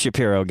cool. Mark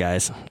Shapiro,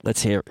 guys.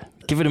 Let's hear.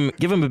 Give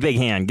him a big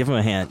hand. Give him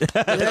a hand.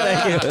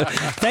 Thank you.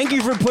 Thank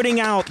you for putting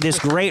out this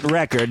great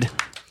record.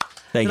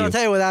 Thank you. I'll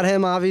tell you, without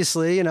him,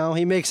 obviously,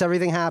 he makes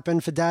everything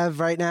happen for Dev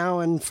right now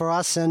and for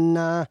us,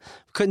 and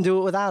couldn't do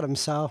it without him.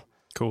 So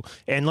cool.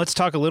 And let's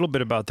talk a little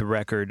bit about the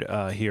record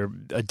here.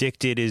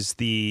 Addicted is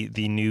the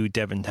new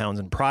Devin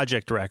Townsend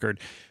project record.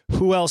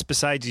 Who else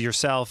besides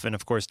yourself and,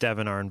 of course,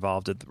 Devin are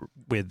involved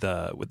with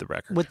the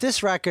record? With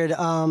this record,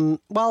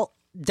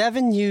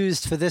 Devin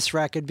used for this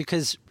record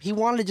because he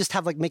wanted to just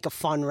make a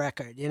fun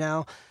record,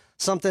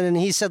 something. And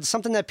he said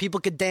something that people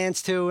could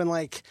dance to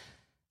and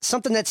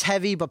something that's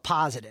heavy but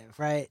positive,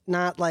 right?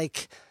 Not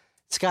like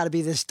it's got to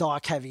be this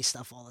dark, heavy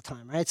stuff all the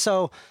time, right?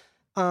 So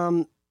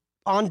on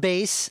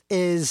bass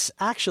is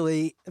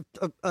actually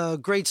a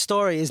great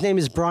story. His name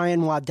is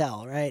Brian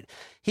Waddell, right?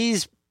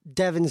 He's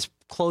Devin's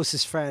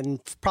closest friend,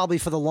 probably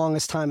for the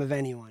longest time of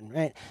anyone,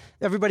 right?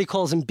 Everybody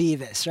calls him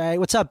Beavis, right?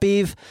 What's up,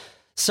 Beav?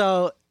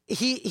 So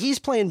he's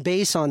playing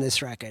bass on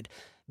this record.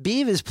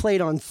 Beav has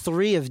played on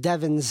 3 of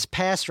Devin's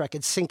past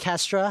records,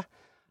 Synkestra.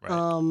 Right.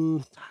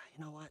 You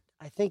know what?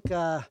 I think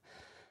I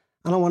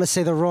don't want to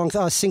say the wrong.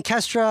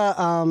 Synkestra.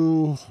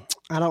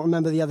 I don't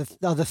remember the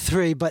other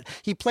 3, but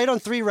he played on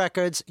 3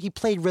 records. He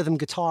played rhythm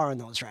guitar on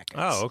those records.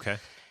 Oh, okay.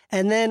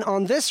 And then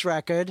on this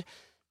record,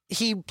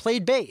 he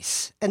played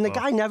bass. And the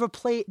guy never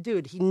played.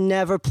 Dude, he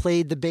never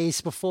played the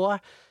bass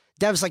before.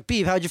 Dev's like,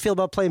 Beav, how'd you feel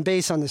about playing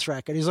bass on this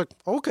record? He's like,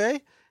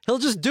 okay. He'll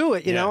just do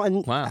it, you know?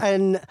 And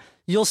and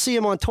you'll see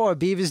him on tour.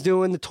 Beav is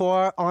doing the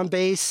tour on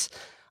bass.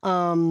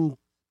 On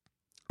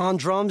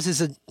drums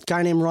is a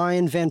guy named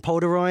Ryan Van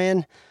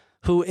Poderoyen,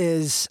 who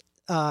is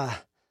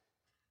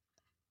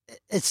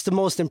it's the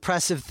most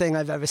impressive thing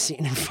I've ever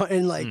seen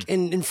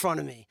in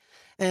front of me.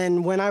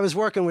 And when I was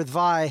working with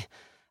Vi,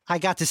 I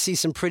got to see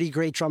some pretty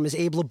great drummers.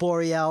 Abe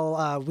Laboriel.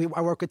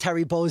 I worked with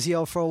Terry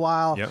Bozzio for a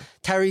while. Yep.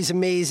 Terry's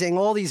amazing.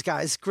 All these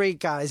guys, great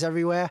guys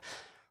everywhere.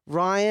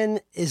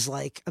 Ryan is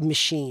like a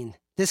machine.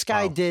 This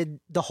guy did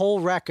the whole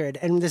record,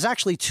 and there's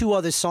actually 2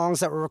 other songs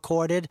that were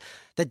recorded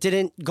that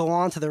didn't go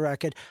on to the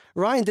record.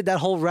 Ryan did that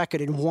whole record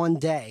in one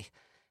day.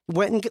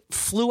 Went and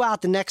flew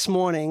out the next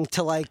morning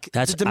to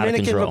the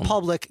Dominican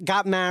Republic,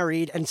 got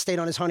married, and stayed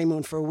on his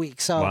honeymoon for a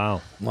week.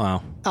 So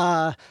wow.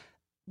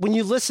 When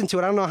you listen to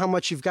it, I don't know how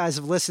much you guys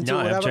have listened to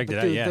it, whatever,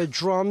 but the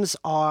drums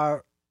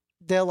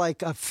they're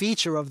like a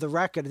feature of the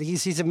record.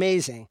 He's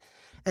amazing.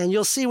 And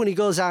you'll see when he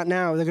goes out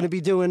now, they're going to be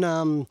doing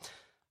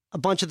a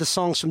bunch of the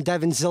songs from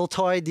Devin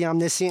Ziltoid, the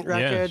Omniscient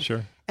record. Yeah,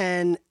 sure.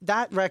 And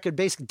that record,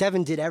 basically,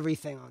 Devin did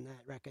everything on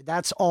that record.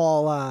 That's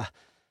all,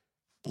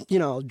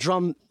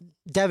 drum.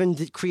 Devin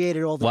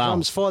created all the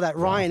drums for that.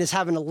 Ryan is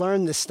having to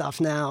learn this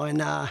stuff now,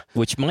 and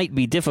which might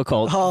be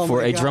difficult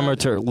for a drummer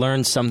to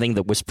learn something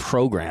that was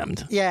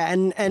programmed. Yeah,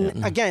 and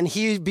again,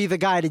 he'd be the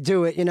guy to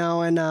do it,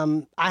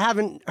 And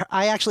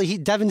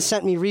Devin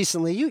sent me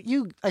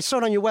recently. I saw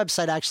it on your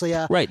website actually.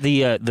 Right,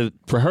 the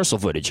rehearsal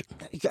footage.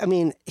 I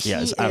mean, he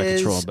it's out of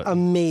control, but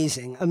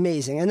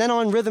amazing. And then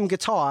on rhythm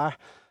guitar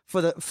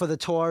for the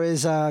tour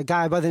is a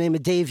guy by the name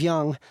of Dave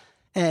Young.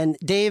 And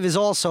Dave has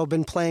also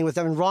been playing with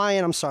them. And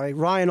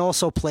Ryan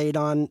also played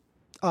on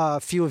a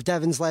few of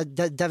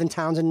Devin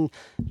Townsend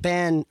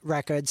band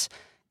records.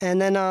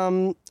 And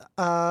then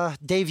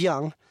Dave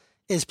Young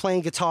is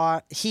playing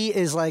guitar. He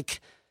is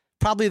like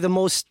probably the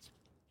most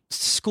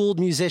schooled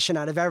musician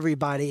out of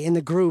everybody in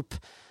the group.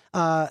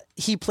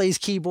 He plays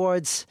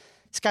keyboards.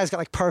 This guy's got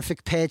like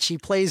perfect pitch. He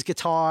plays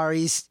guitar.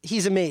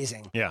 He's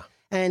amazing. Yeah.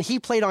 And he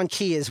played on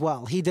key as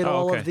well. He did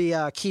all of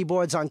the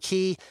keyboards on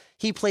key.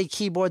 He played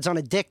keyboards on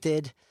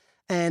Addicted,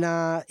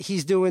 and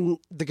he's doing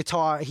the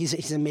guitar.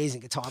 He's an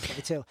amazing guitar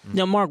player too.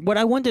 Now, Mark, what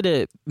I wanted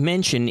to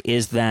mention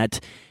is that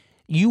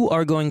you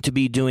are going to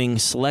be doing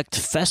select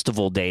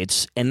festival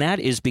dates, and that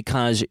is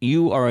because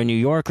you are a New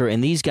Yorker,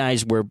 and these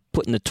guys were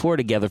putting the tour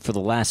together for the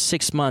last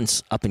 6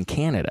 months up in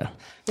Canada.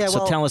 Yeah,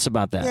 so tell us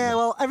about that. Yeah,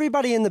 well,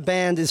 everybody in the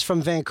band is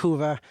from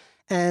Vancouver,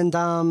 and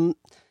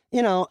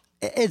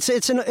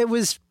it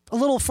was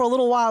for a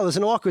little while. It was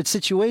an awkward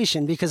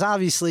situation because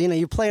obviously,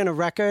 you play on a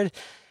record,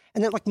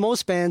 and then like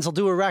most bands will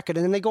do a record,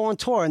 and then they go on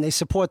tour and they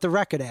support the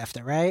record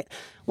after, right?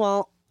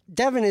 Well,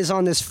 Devin is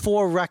on this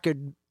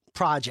 4-record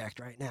project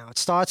right now. It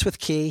starts with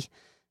Key,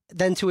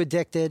 then to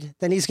Addicted,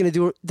 then he's going to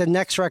do the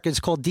next record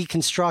is called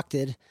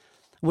Deconstructed,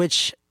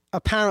 which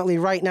apparently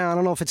right now, I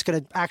don't know if it's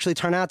going to actually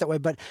turn out that way,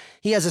 but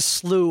he has a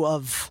slew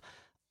of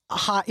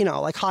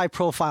high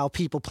profile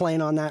people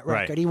playing on that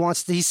record.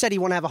 Right. He said he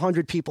want to have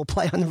 100 people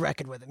play on the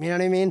record with him. You know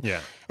what I mean?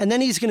 Yeah. And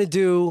then he's going to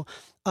do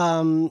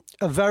a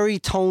very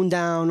toned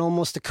down,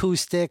 almost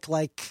acoustic,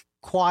 like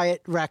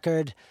quiet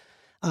record.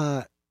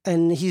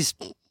 And he's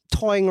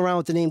toying around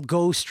with the name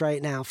Ghost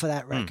right now for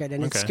that record.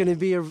 And it's going to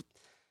be a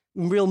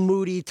real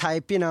moody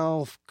type,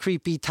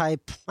 creepy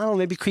type. I don't know,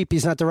 maybe creepy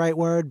is not the right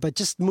word, but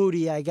just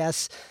moody, I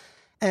guess.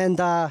 And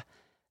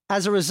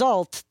as a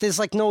result, there's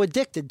like no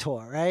Addicted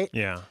tour, right?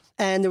 Yeah.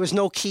 And there was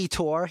no Key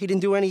tour. He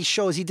didn't do any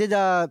shows. He did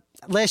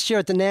last year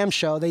at the NAMM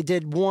show. They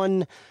did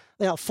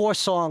 4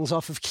 songs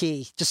off of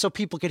Key, just so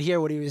people could hear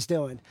what he was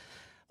doing.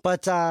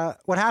 But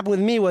what happened with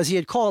me was he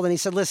had called and he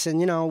said, "Listen,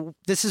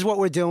 this is what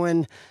we're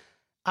doing.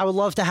 I would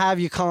love to have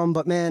you come,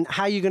 but man,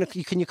 how are you gonna?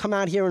 Can you come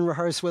out here and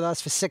rehearse with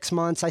us for 6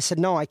 months?" I said,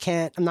 "No, I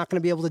can't. I'm not going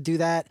to be able to do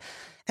that."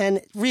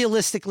 And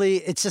realistically,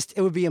 it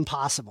would be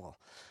impossible.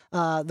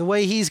 The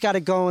way he's got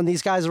it going,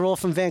 these guys are all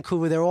from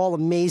Vancouver. They're all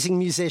amazing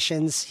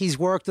musicians. He's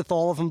worked with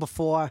all of them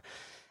before,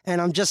 and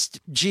I'm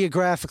just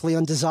geographically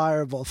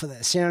undesirable for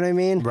this. You know what I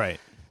mean? Right.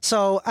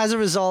 So as a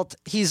result,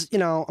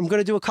 I'm going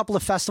to do a couple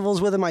of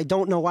festivals with him. I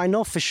don't know. I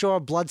know for sure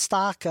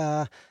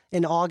Bloodstock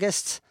in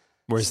August.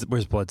 Where's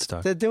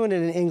Bloodstock? They're doing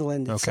it in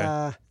England. It's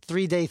a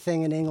 3-day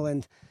thing in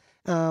England.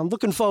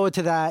 Looking forward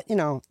to that.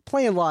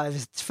 Playing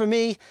live. For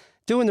me,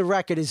 doing the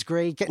record is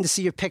great. Getting to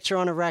see your picture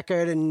on a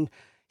record and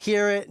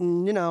hear it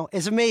and,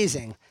 is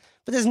amazing.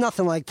 But there's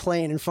nothing like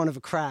playing in front of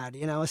a crowd,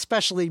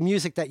 especially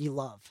music that you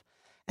love.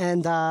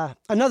 And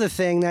another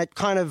thing that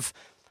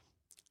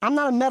I'm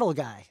not a metal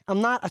guy.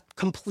 I'm not a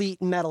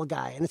complete metal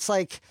guy. And it's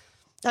like,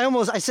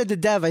 I said to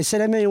Dev,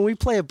 when we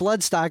play at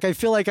Bloodstock, I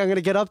feel like I'm going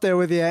to get up there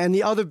with you and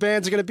the other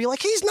bands are going to be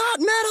like, "He's not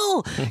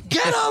metal.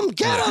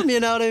 Get him. You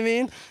know what I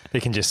mean? They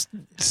can just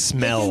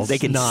smell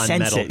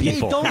non-metal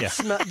people.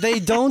 They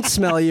don't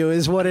smell you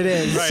is what it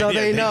is. Right, so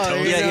they know.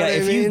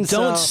 If you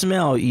don't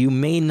smell, you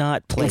may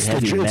not play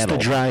heavy metal. It's the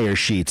dryer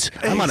sheets.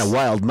 I'm on a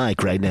wild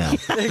mic right now.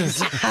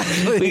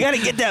 Exactly. We got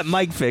to get that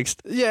mic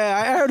fixed. Yeah,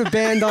 I heard a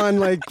band on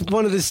like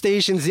one of the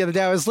stations the other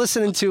day. I was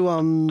listening to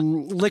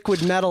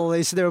Liquid Metal.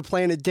 They said they were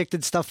playing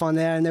Addicted stuff on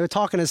there, and they were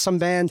talking to some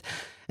band,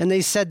 and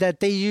they said that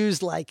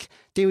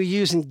they were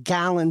using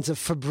gallons of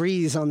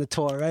Febreze on the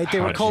tour, right? They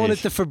were calling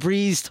it the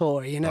Febreze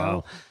tour,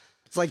 Wow.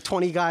 It's like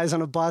 20 guys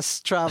on a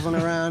bus traveling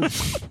around.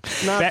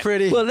 Not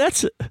pretty. Well,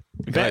 that's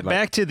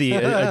back to the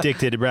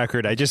Addicted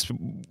record. I just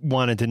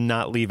wanted to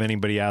not leave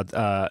anybody out.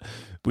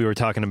 We were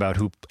talking about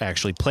who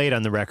actually played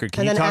on the record.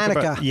 Can you talk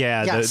Annika.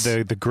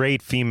 about the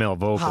great female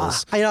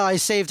vocals? I know I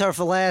saved her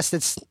for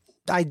last.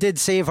 I did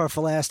save her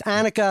for last.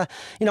 Annika,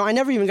 I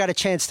never even got a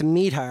chance to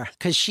meet her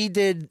because she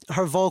did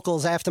her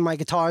vocals after my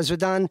guitars were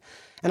done.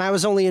 And I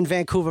was only in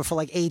Vancouver for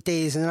like 8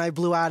 days, and then I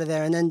blew out of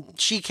there. And then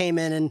she came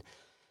in,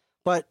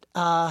 but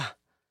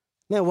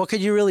man, what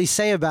could you really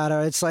say about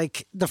her? It's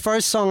like the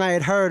first song I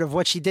had heard of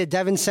what she did,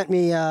 Devin sent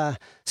me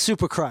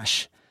Super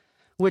Crush,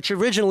 which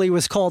originally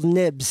was called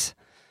Nibs.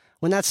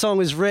 When that song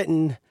was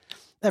written,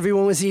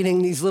 everyone was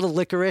eating these little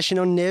licorice,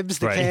 nibs,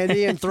 the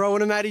candy, and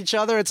throwing them at each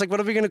other. It's like, what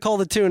are we going to call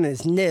the tune?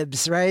 It's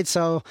Nibs, right?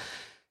 So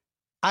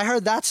I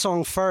heard that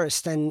song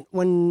first, and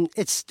when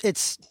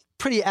it's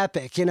pretty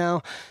epic, And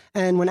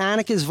when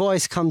Annika's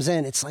voice comes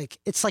in, it's like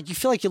you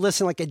feel like you're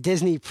listening like a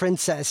Disney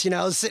princess,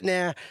 sitting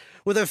there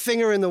with her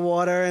finger in the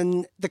water,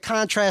 and the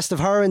contrast of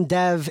her and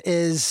Dev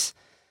it's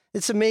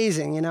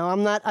amazing,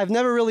 I've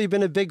never really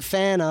been a big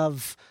fan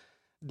of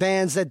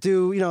bands that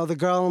do, the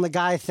girl and the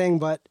guy thing,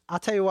 but I'll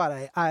tell you what,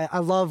 I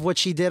love what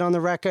she did on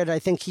the record. I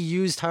think he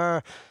used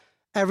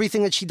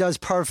everything that she does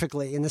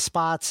perfectly in the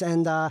spots,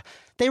 and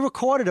they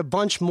recorded a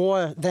bunch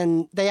more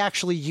than they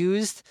actually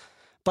used,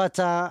 But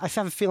I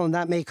have a feeling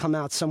that may come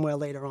out somewhere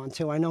later on,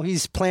 too. I know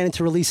he's planning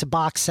to release a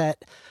box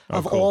set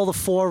of all the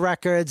 4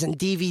 records and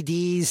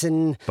DVDs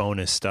and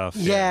bonus stuff.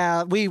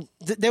 Yeah,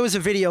 there was a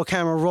video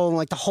camera rolling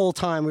like the whole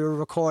time we were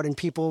recording.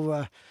 People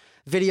were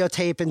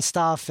videotaping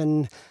stuff,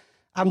 and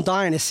I'm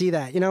dying to see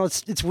that. You know,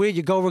 it's weird.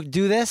 You go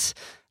do this.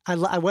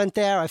 I went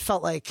there. I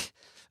felt like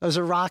I was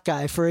a rock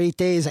guy for 8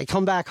 days. I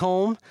come back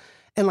home.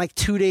 And like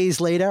 2 days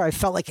later, I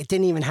felt like it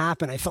didn't even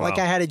happen. I felt like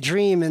I had a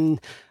dream, and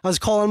I was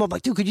calling him up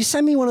like, dude, could you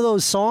send me one of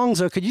those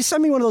songs, or could you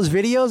send me one of those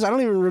videos? I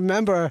don't even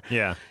remember.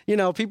 Yeah. You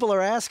know, people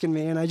are asking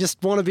me, and I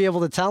just want to be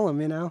able to tell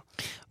them, you know.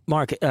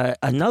 Mark,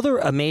 another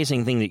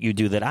amazing thing that you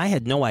do that I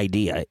had no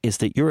idea is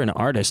that you're an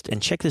artist. And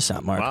check this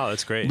out, Mark. Wow,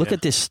 that's great. Look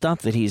at this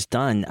stuff that he's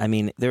done. I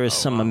mean, there is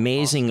some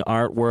amazing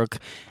artwork,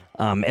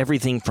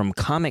 everything from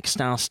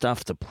comic-style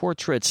stuff to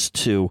portraits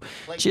to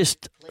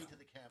just...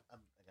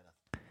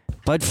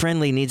 Bud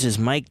Friendly needs his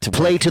mic to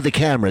play to the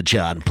camera,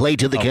 John. Play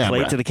to the camera.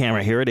 Play to the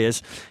camera. Here it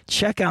is.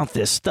 Check out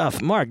this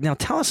stuff, Mark. Now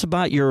tell us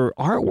about your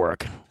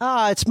artwork.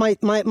 It's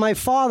my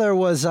father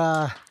was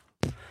an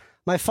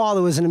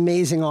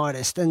amazing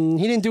artist, and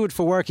he didn't do it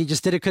for work. He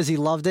just did it because he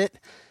loved it.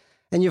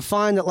 And you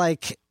find that,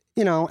 like,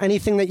 you know,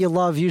 anything that you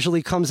love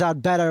usually comes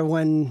out better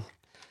when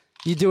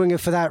you're doing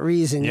it for that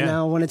reason. You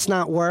know, when it's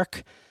not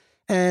work.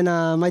 And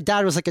my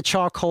dad was like a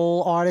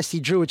charcoal artist. He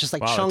drew with just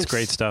like chunks. That's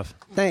great stuff.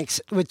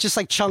 Thanks. With just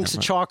like chunks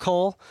of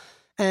charcoal.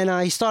 And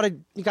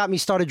he got me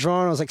started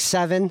drawing. I was like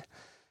 7.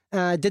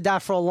 I did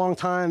that for a long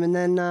time. And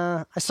then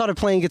I started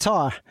playing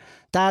guitar.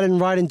 That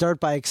and riding dirt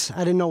bikes. I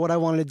didn't know what I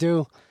wanted to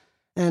do.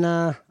 And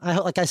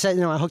like I said,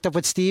 you know, I hooked up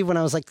with Steve when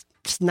I was like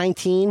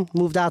 19,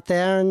 moved out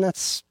there. And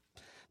that's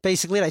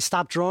basically it. I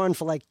stopped drawing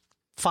for like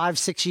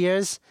 5-6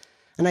 years.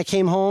 And I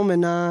came home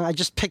and I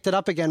just picked it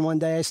up again one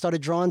day. I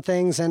started drawing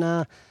things, and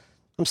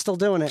I'm still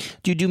doing it.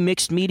 Do you do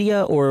mixed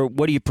media, or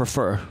what do you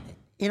prefer?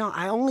 You know,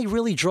 I only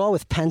really draw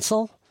with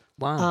pencil.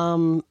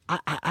 Wow.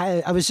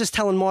 I was just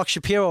telling Mark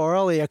Shapiro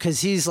earlier, because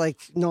he's like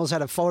knows how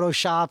to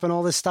Photoshop and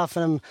all this stuff,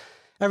 and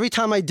every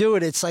time I do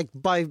it, it's like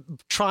by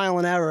trial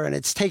and error, and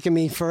it's taken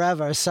me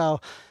forever. So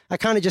I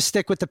kind of just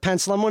stick with the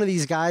pencil. I'm one of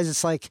these guys.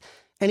 It's like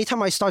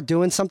anytime I start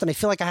doing something, I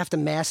feel like I have to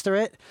master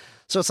it.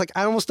 So it's like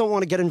I almost don't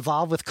want to get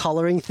involved with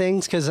coloring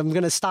things, because I'm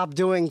going to stop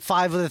doing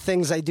 5 of the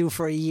things I do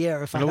for a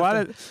year. If I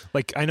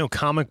I know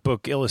comic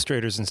book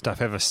illustrators and stuff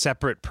have a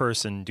separate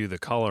person do the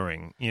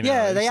coloring. You know?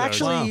 Yeah, they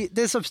actually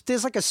there's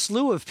like a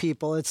slew of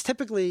people. It's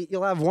typically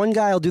you'll have one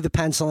guy who'll do the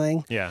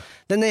penciling. Yeah.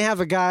 Then they have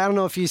a guy. I don't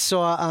know if you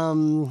saw.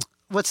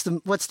 What's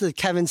the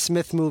Kevin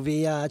Smith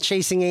movie,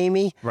 Chasing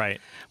Amy? Right.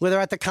 Where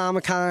they're at the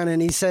Comic-Con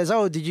and he says,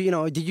 "Oh, did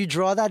you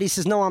draw that?" He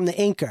says, "No, I'm the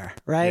inker,"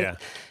 right? Yeah.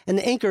 And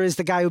the inker is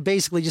the guy who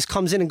basically just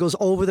comes in and goes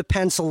over the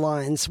pencil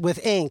lines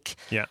with ink.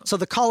 Yeah. So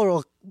the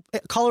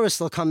colorist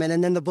will come in,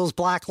 and then those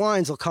black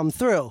lines will come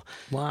through.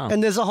 Wow.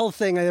 And there's a whole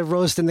thing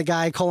roasting the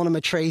guy, calling him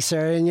a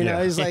tracer, and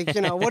he's like,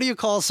 what do you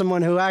call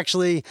someone who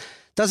actually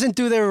doesn't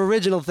do their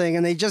original thing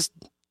and they just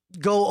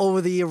go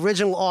over the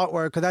original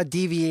artwork without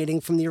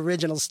deviating from the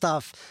original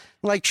stuff?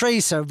 Like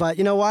tracer, but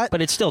you know what?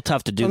 But it's still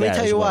tough to do that. that. Let me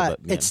tell you well, what,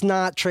 it's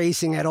not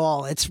tracing at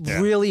all. It's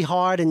really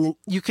hard, and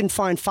you can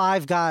find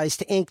 5 guys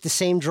to ink the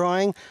same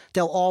drawing.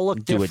 They'll all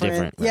look different. Do it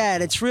different. Right. Yeah,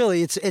 and it's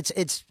really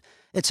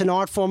it's an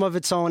art form of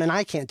its own, and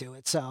I can't do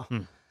it. So.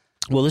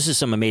 Well, this is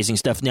some amazing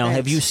stuff. Now,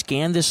 have you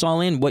scanned this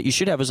all in? What you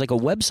should have is like a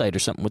website or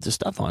something with the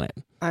stuff on it.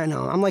 I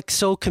know. I'm like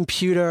so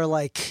computer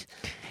like.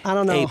 I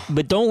don't know. Hey,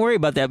 but don't worry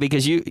about that,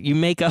 because you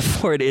make up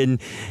for it in,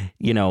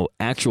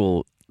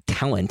 actual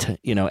talent.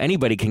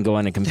 Anybody can go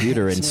on a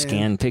computer and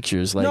scan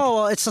pictures. Like,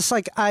 no, it's just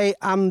like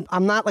I'm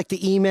not like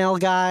the email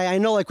guy. I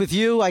know, like with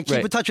you, I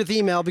keep in touch with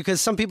email, because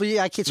some people,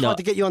 it's hard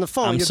to get you on the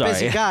phone. You're a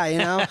busy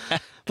guy,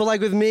 But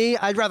like with me,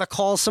 I'd rather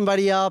call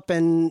somebody up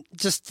and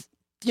just,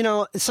 something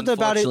about it.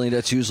 Unfortunately,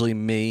 that's usually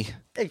me.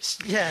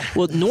 Yeah.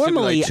 Well,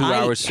 normally like 2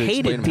 hours I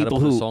hated people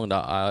who song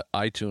to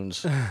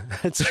iTunes.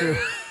 That's true.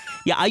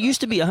 Yeah, I used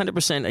to be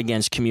 100%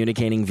 against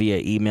communicating via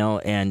email,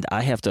 and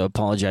I have to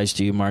apologize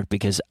to you, Mark,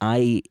 because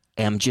I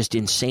am just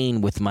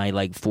insane with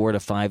my 4 to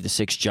 5 to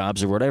 6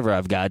 jobs or whatever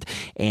I've got,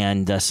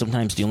 and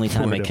sometimes the only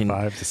time I can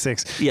 5 to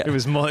 6. Yeah,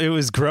 it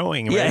was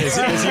growing. Right?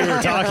 As you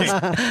were talking.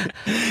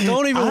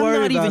 Don't even worry.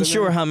 I'm not even it,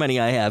 sure man. how many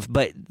I have,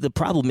 but the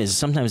problem is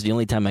sometimes the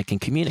only time I can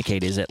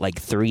communicate is at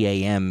 3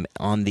 a.m.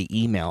 on the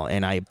email,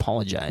 and I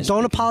apologize.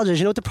 Don't apologize.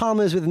 You know what the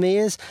problem is with me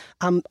is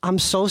I'm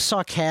so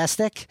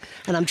sarcastic,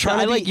 and I'm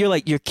trying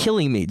to. You're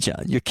killing me,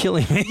 John. You're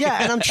killing me. Yeah,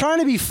 and I'm trying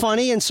to be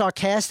funny and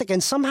sarcastic,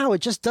 and somehow it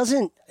just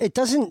doesn't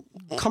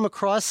come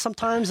across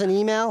sometimes in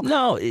email.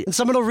 No. And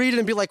someone will read it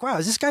and be like, wow,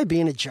 is this guy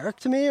being a jerk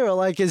to me?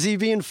 Or is he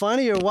being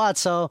funny or what?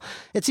 So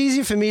it's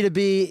easy for me to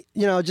be,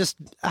 just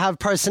have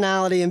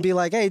personality and be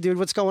like, hey, dude,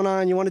 what's going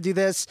on? You want to do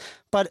this?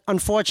 But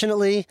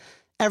unfortunately,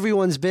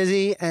 everyone's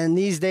busy. And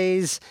these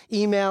days,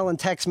 email and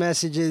text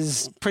message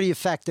is pretty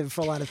effective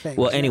for a lot of things.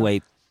 Well,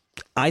 anyway,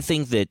 I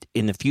think that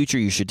in the future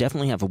you should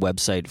definitely have a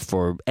website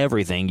for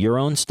everything, your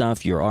own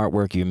stuff, your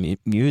artwork, your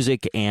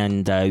music,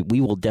 and we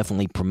will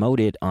definitely promote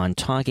it on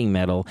Talking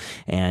Metal.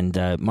 And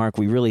Mark,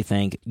 we really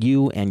thank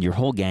you and your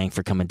whole gang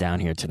for coming down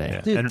here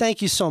today. Yeah. Dude,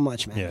 thank you so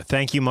much, man. Yeah,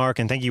 thank you, Mark,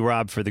 and thank you,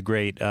 Rob, for the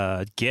great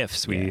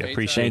gifts. We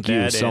appreciate that.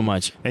 Thank you so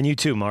much. And you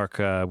too, Mark.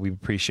 We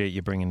appreciate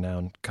you bringing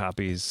down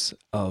copies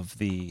of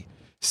the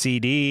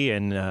CD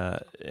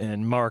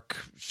and Mark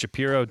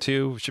Shapiro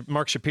too.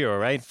 Mark Shapiro,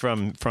 right?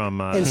 From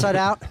Inside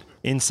Out.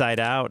 Inside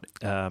Out.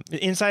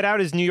 Inside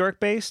Out is New York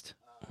based.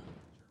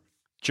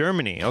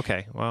 Germany.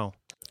 Okay. Wow.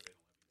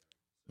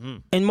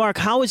 And Mark,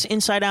 how is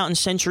Inside Out and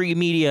Century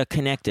Media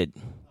connected?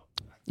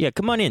 Yeah,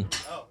 come on in.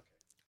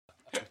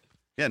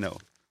 Yeah, no.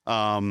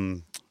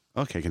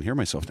 Okay, I can hear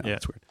myself now. Yeah.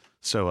 That's weird.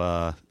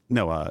 So,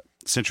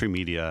 Century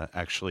Media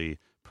actually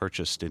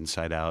purchased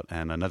Inside Out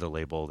and another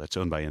label that's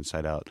owned by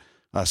Inside Out,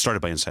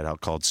 started by Inside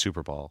Out, called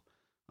Superball,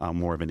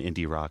 more of an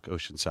indie rock,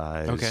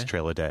 Oceanside,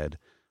 Trail of Dead,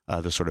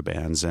 those sort of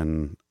bands,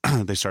 and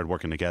they started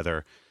working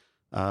together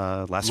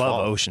last fall.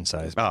 Love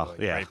Oceanside. Oh,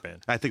 yeah. Great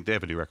band. I think they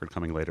have a new record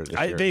coming later this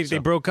year. They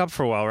broke up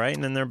for a while, right?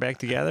 And then they're back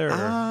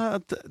together?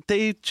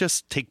 They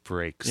just take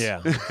breaks.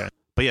 Yeah, okay.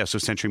 But yeah, so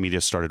Century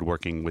Media started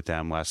working with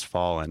them last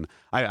fall, and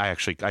I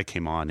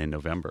came on in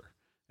November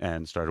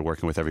and started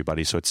working with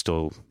everybody. So it's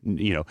still,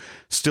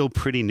 still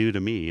pretty new to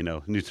me,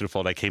 new to the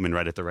fold. I came in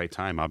right at the right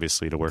time,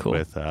 obviously, to work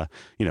with,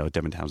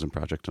 Devin Townsend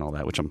Project and all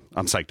that, which I'm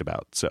psyched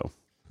about. So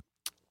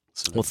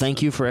well,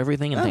 thank you for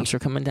everything, and thanks for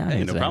coming down.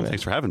 Hey, no problem.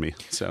 Thanks for having me.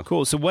 So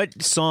cool. So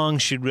what song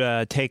should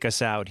take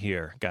us out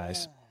here,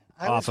 guys?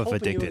 Off of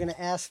Addicted. You were going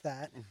to ask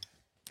that,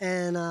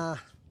 and I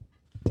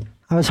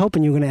was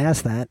hoping you were going to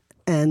ask that,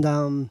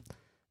 and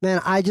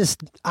man,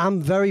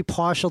 I'm very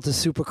partial to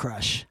Super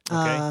Crush.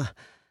 Okay.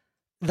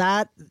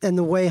 That and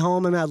The Way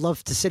Home. I mean, I'd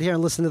love to sit here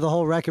and listen to the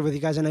whole record with you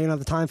guys. I know you don't have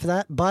the time for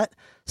that, but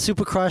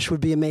Super Crush would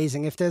be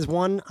amazing. If there's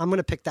one, I'm going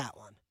to pick that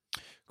one.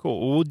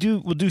 Cool. We'll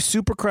do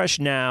Super Crush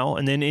now,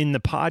 and then in the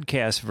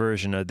podcast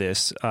version of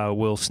this,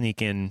 we'll sneak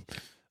in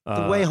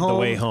The Way Home. The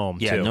Way Home.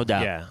 Yeah, too. no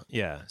doubt.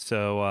 Yeah.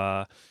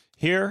 So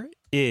here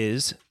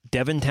is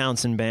Devin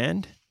Townsend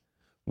Band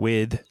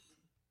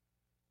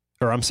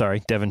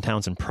Devin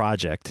Townsend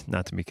Project,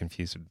 not to be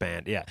confused with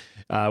band. Yeah,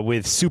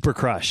 with Super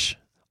Crush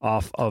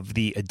off of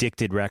the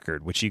Addicted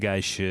record, which you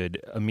guys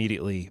should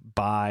immediately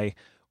buy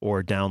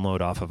or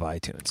download off of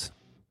iTunes.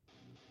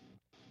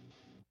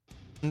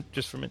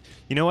 Just for a minute.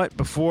 You know what?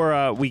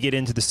 Before we get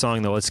into the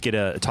song, though, let's get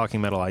a Talking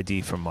Metal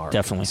ID from Mark.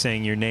 Definitely.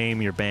 Saying your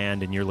name, your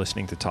band, and you're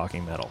listening to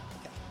Talking Metal.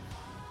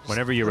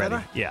 Whenever you're ready.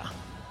 Yeah.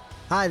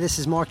 Hi, this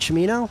is Mark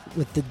Cimino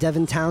with the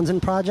Devin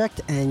Townsend Project,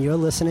 and you're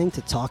listening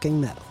to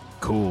Talking Metal.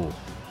 Cool.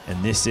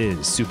 And this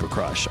is Super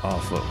Crush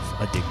off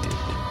of Addicted.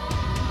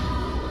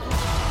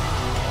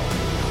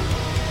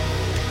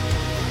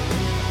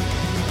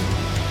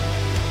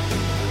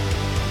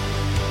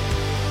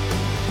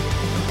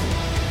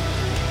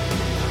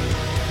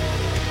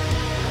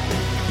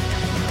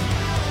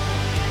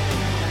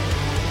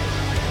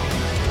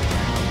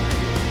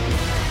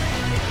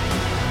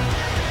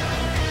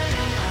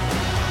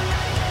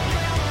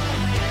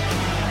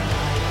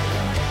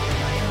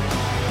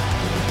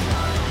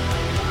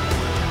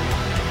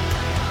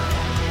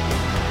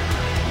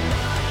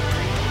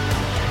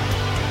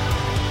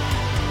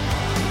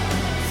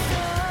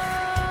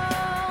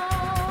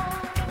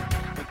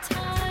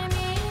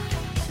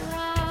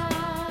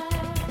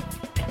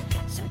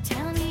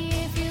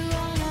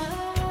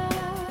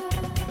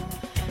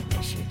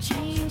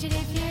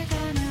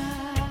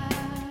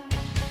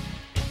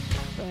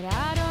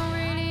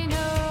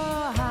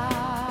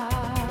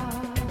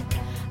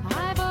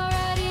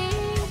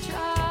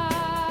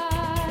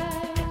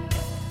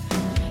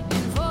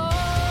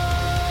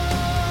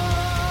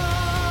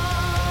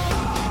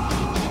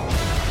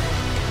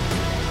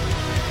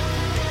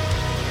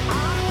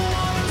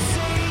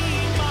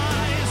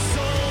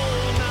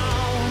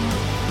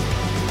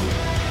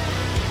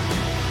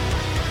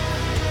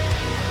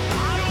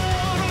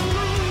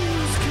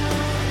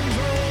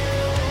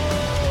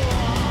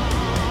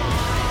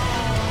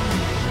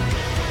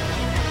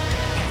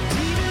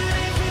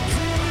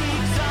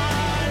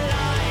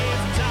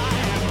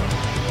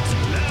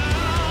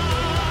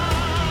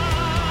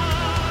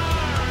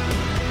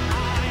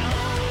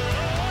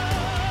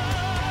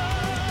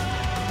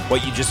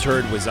 What you just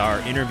heard was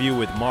our interview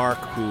with Mark,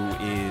 who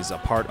is a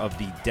part of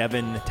the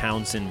Devin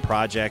Townsend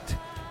Project.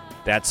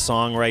 That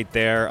song right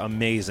there,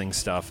 amazing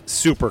stuff.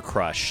 Super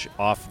Crush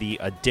off the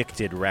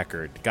Addicted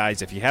record.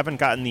 Guys, if you haven't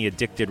gotten the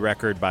Addicted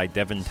record by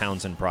Devin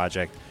Townsend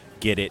Project,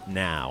 get it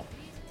now.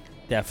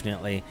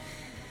 Definitely.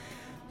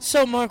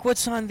 So, Mark,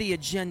 what's on the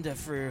agenda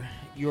for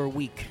your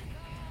week?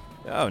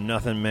 Oh,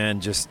 nothing,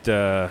 man. Just,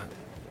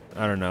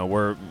 I don't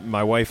know.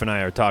 My wife and I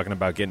are talking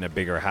about getting a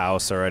bigger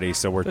house already,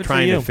 so we're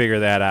trying to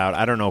figure that out.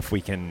 I don't know if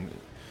we can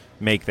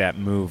make that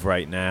move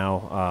right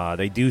now.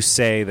 They do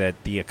say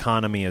that the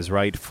economy is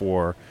right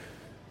for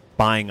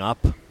buying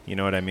up, You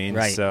know what I mean?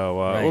 Right.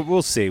 So Right.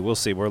 we'll see. We'll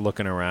see. We're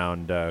looking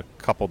around a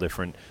couple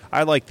different.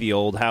 I like the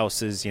old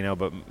houses,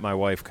 but my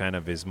wife kind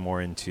of is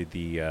more into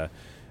the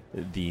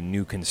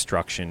new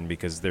construction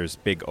because there's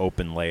big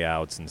open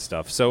layouts and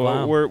stuff. So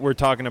Wow. we're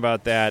talking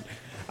about that.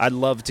 I'd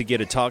love to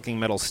get a Talking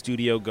Metal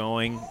studio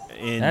going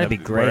That'd be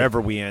great. wherever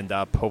we end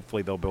up.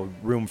 Hopefully there'll be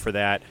room for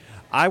that.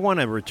 I want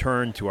to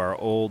return to our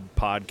old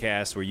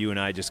podcast where you and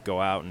I just go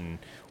out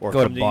or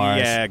Go to come bars.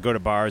 Yeah, go to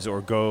bars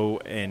or go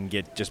and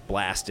get just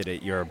blasted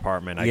at your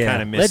apartment. I Yeah,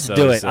 kind of miss let's those.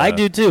 do it. I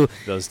do too.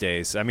 Those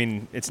days. I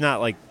mean, it's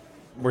not like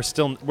we're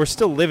still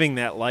living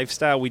that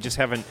lifestyle. We just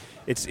haven't.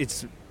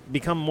 It's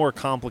become more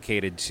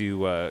complicated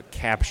to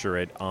capture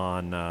it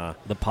on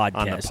the podcast.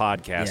 On the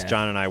podcast. Yeah.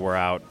 John and I were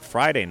out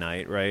Friday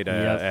night, right,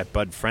 at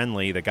Bud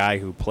Friendly. The guy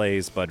who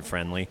plays Bud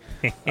Friendly.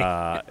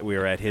 We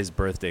were at his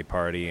birthday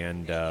party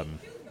and.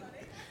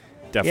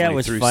 Definitely it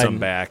was threw fun. some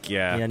back,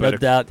 Yeah, no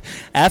doubt.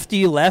 After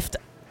you left,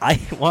 I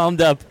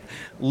wound up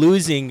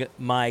losing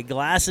my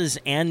glasses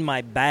and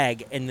my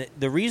bag, and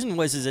the reason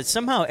is that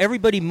somehow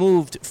everybody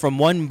moved from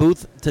one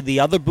booth to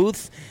the other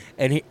booth,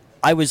 and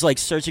I was like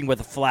searching with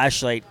a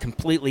flashlight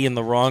completely in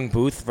the wrong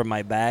booth for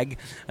my bag,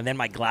 and then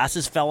my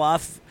glasses fell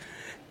off,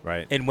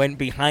 right, and went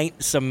behind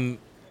some,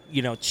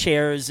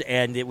 chairs,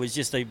 and it was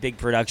just a big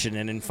production,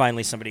 and then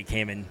finally somebody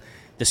came and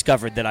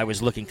discovered that I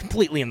was looking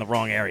completely in the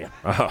wrong area.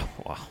 Oh,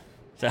 wow.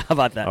 So how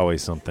about that?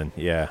 Always something,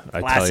 yeah. I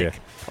Classic. tell you,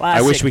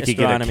 Classic I wish we could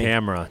get a astronomy.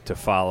 camera to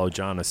follow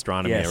John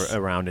Astronomy Yes.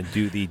 around and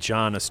do the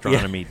John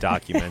Astronomy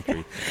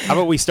documentary. How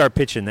about we start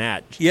pitching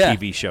that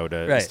TV show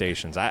to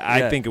stations?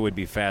 I think it would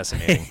be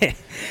fascinating.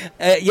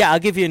 I'll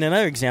give you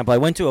another example. I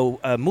went to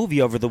a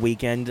movie over the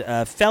weekend,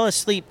 fell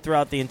asleep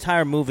throughout the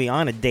entire movie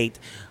on a date,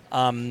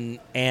 and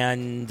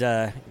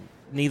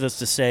needless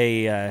to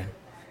say,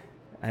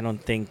 I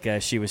don't think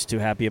she was too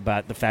happy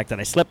about the fact that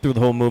I slept through the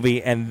whole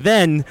movie, and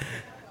then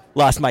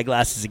lost my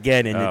glasses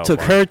again, and it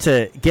took her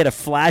to get a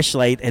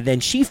flashlight, and then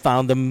she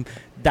found them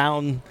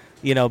down,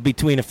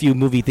 between a few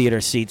movie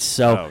theater seats.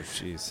 So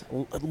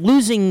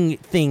losing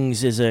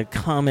things is a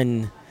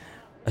common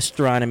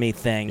astronomy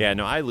thing. Yeah,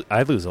 no,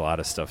 I lose a lot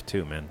of stuff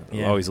too, man.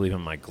 Yeah. I'm always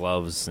leaving my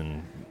gloves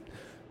and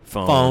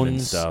phone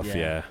and stuff.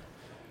 Yeah.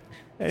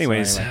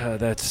 Anyways,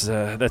 that's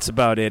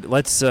about it.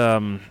 Let's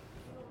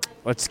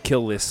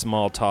kill this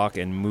small talk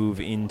and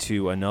move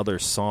into another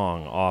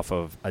song off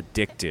of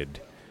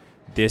Addicted.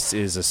 This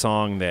is a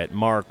song that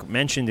Mark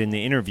mentioned in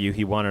the interview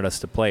he wanted us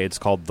to play. It's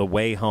called The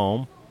Way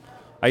Home.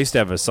 I used to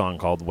have a song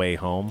called Way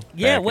Home.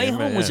 Yeah, Way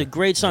Home was a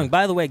great song.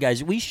 By the way,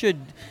 guys, we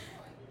should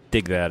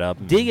dig that up.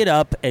 Dig it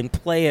up and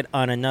play it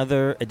on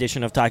another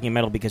edition of Talking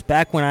Metal, because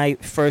back when I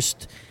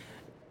first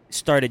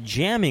started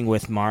jamming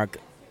with Mark,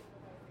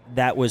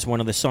 that was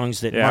one of the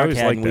songs that Mark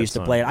had, and we used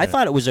to play it. I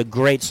thought it was a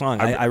great song.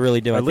 I really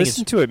do. I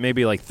listened to it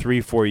maybe like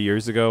 3-4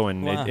 years ago,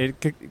 and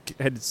it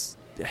had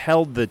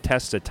held the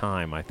test of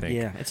time, I think.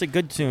 Yeah, it's a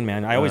good tune,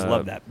 man. I always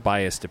love that.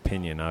 Biased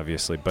opinion,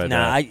 obviously. But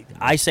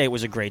I say it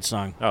was a great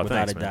song,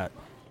 without a doubt.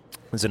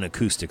 It's an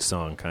acoustic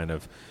song, kind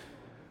of.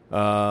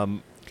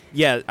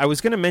 I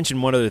was going to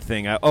mention one other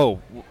thing.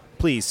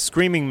 Please,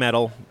 Screaming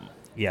Metal.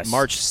 Yes.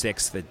 March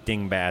 6th at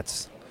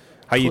Dingbats.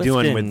 How you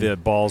doing with the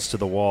balls to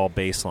the wall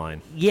bass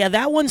line? Yeah,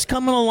 that one's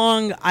coming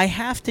along. I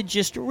have to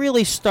just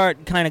really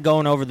start kind of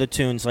going over the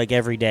tunes like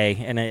every day,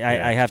 and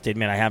I have to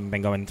admit I haven't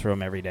been going through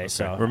them every day. Okay.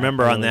 So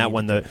remember on that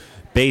one, the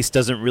bass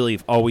doesn't really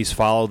always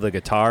follow the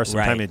guitar.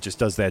 Sometimes it just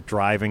does that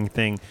driving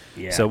thing.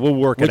 Yeah. So we'll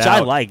work it out. Which I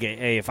like.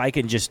 If I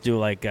can just do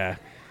like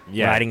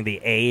riding the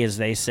A, as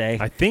they say.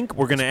 I think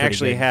we're going to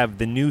actually have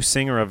the new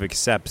singer of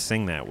Accept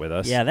sing that with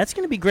us. Yeah, that's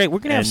going to be great. We're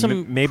going to have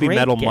some maybe great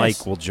Metal guests.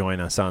 Mike will join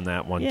us on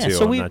that one too.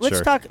 So I'm not let's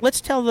sure. talk. Let's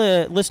tell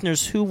the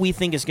listeners who we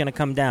think is going to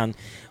come down.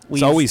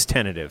 It's always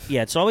tentative.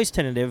 Yeah, it's always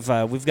tentative.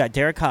 We've got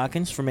Derek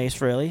Hawkins from Ace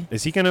Frehley.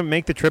 Is he going to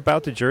make the trip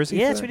out to Jersey?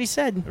 Yeah, that's what he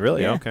said.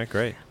 Really? Yeah. Okay,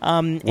 great.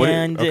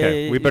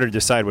 We better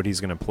decide what he's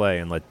going to play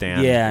and let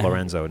Dan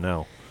Lorenzo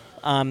know.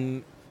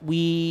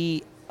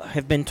 We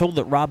have been told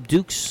that Rob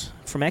Dukes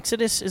from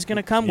Exodus is going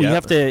to come. We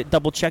have to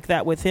double check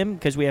that with him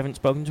because we haven't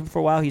spoken to him for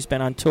a while. He's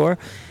been on tour.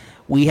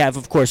 We have,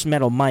 of course,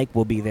 Metal Mike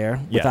will be there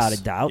without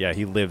a doubt. Yeah,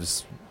 he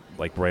lives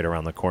like right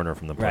around the corner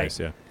from the place.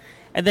 Right. Yeah.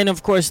 And then,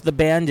 of course, the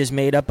band is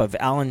made up of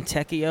Alan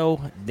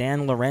Tecchio,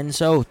 Dan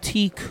Lorenzo,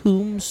 T.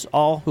 Coombs,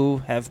 all who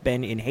have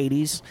been in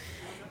Hades.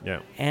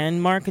 Yeah.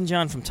 And Mark and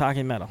John from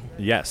Talking Metal.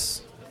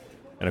 Yes.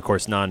 And, of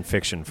course,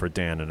 Nonfiction for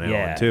Dan and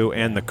Alan, too.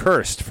 And The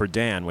Cursed for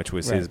Dan, which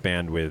was his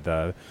band with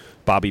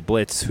Bobby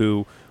Blitz,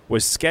 who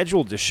was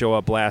scheduled to show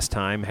up last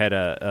time, had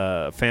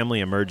a family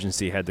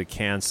emergency, had to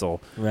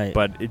cancel. Right.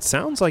 But it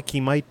sounds like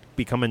he might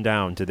be coming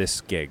down to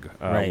this gig.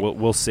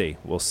 We'll see.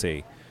 We'll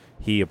see.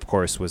 He, of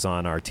course, was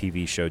on our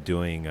TV show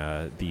doing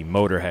the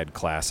Motorhead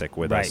classic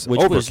with us. Which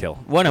Overkill.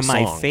 Was one of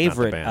my song,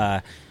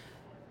 favorite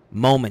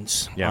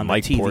moments on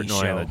Mike the TV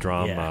Portnoy show. on the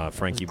drum,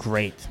 Frankie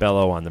great.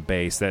 Bello on the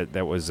bass.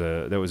 That was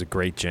a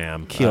great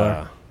jam.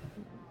 Killer.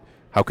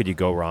 how could you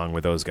go wrong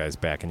with those guys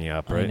backing you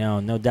up, right? I know,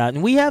 no doubt.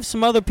 And we have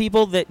some other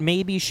people that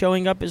may be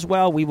showing up as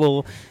well. We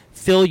will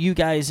fill you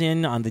guys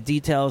in on the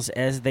details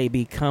as they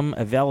become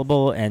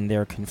available and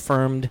they're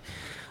confirmed.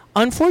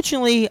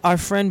 Unfortunately, our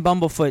friend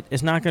Bumblefoot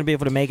is not going to be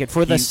able to make it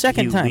for the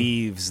second time. He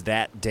leaves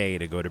that day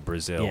to go to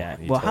Brazil. Yeah.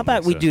 Well, how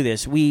about we do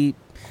this? We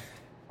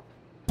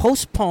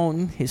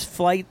postpone his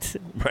flight.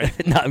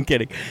 Right. No, I'm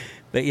kidding.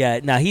 But yeah,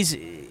 now he's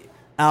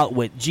out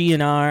with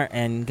GNR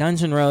and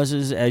Guns N'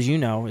 Roses, as you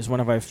know, is one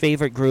of our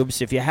favorite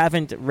groups. If you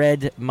haven't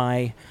read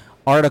my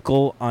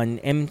article on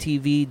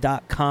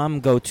MTV.com,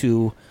 go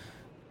to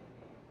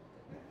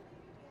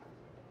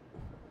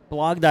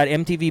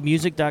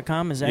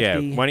blog.mtvmusic.com. Is that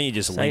the why don't you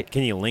just site? link?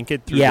 Can you link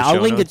it through Yeah, the show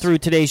I'll link notes? it through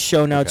today's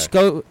show notes. Okay.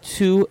 Go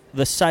to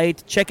the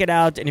site, check it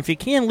out, and if you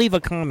can, leave a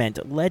comment.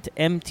 Let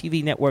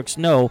MTV Networks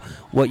know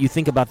what you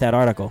think about that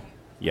article.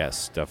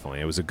 Yes,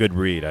 definitely. It was a good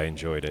read. I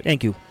enjoyed it.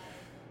 Thank you.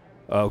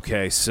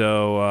 Okay,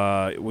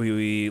 so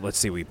we let's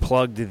see. We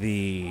plugged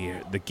the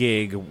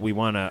gig. We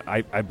want to.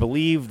 I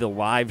believe the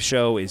live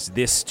show is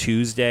this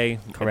Tuesday.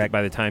 Correct.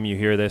 By the time you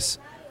hear this,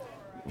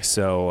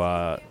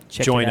 so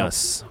join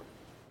us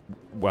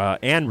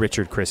and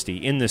Richard Christie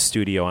in the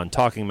studio on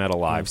Talking Metal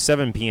Live,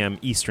 7 p.m.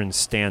 Eastern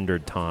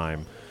Standard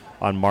Time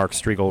on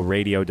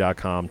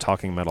MarkStriegelRadio.com,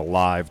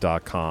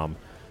 TalkingMetalLive.com.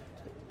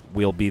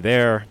 We'll be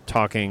there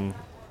talking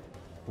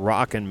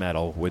rock and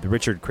metal with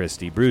Richard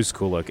Christie, Bruce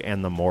Kulick,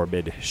 and the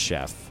Morbid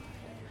Chef.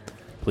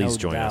 Please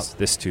join us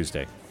this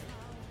Tuesday.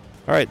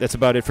 All right, that's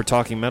about it for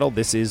Talking Metal.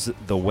 This is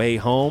The Way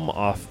Home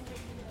off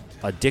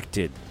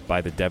Addicted by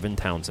the Devin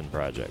Townsend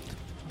Project.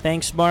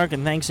 Thanks, Mark,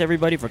 and thanks,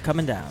 everybody, for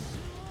coming down.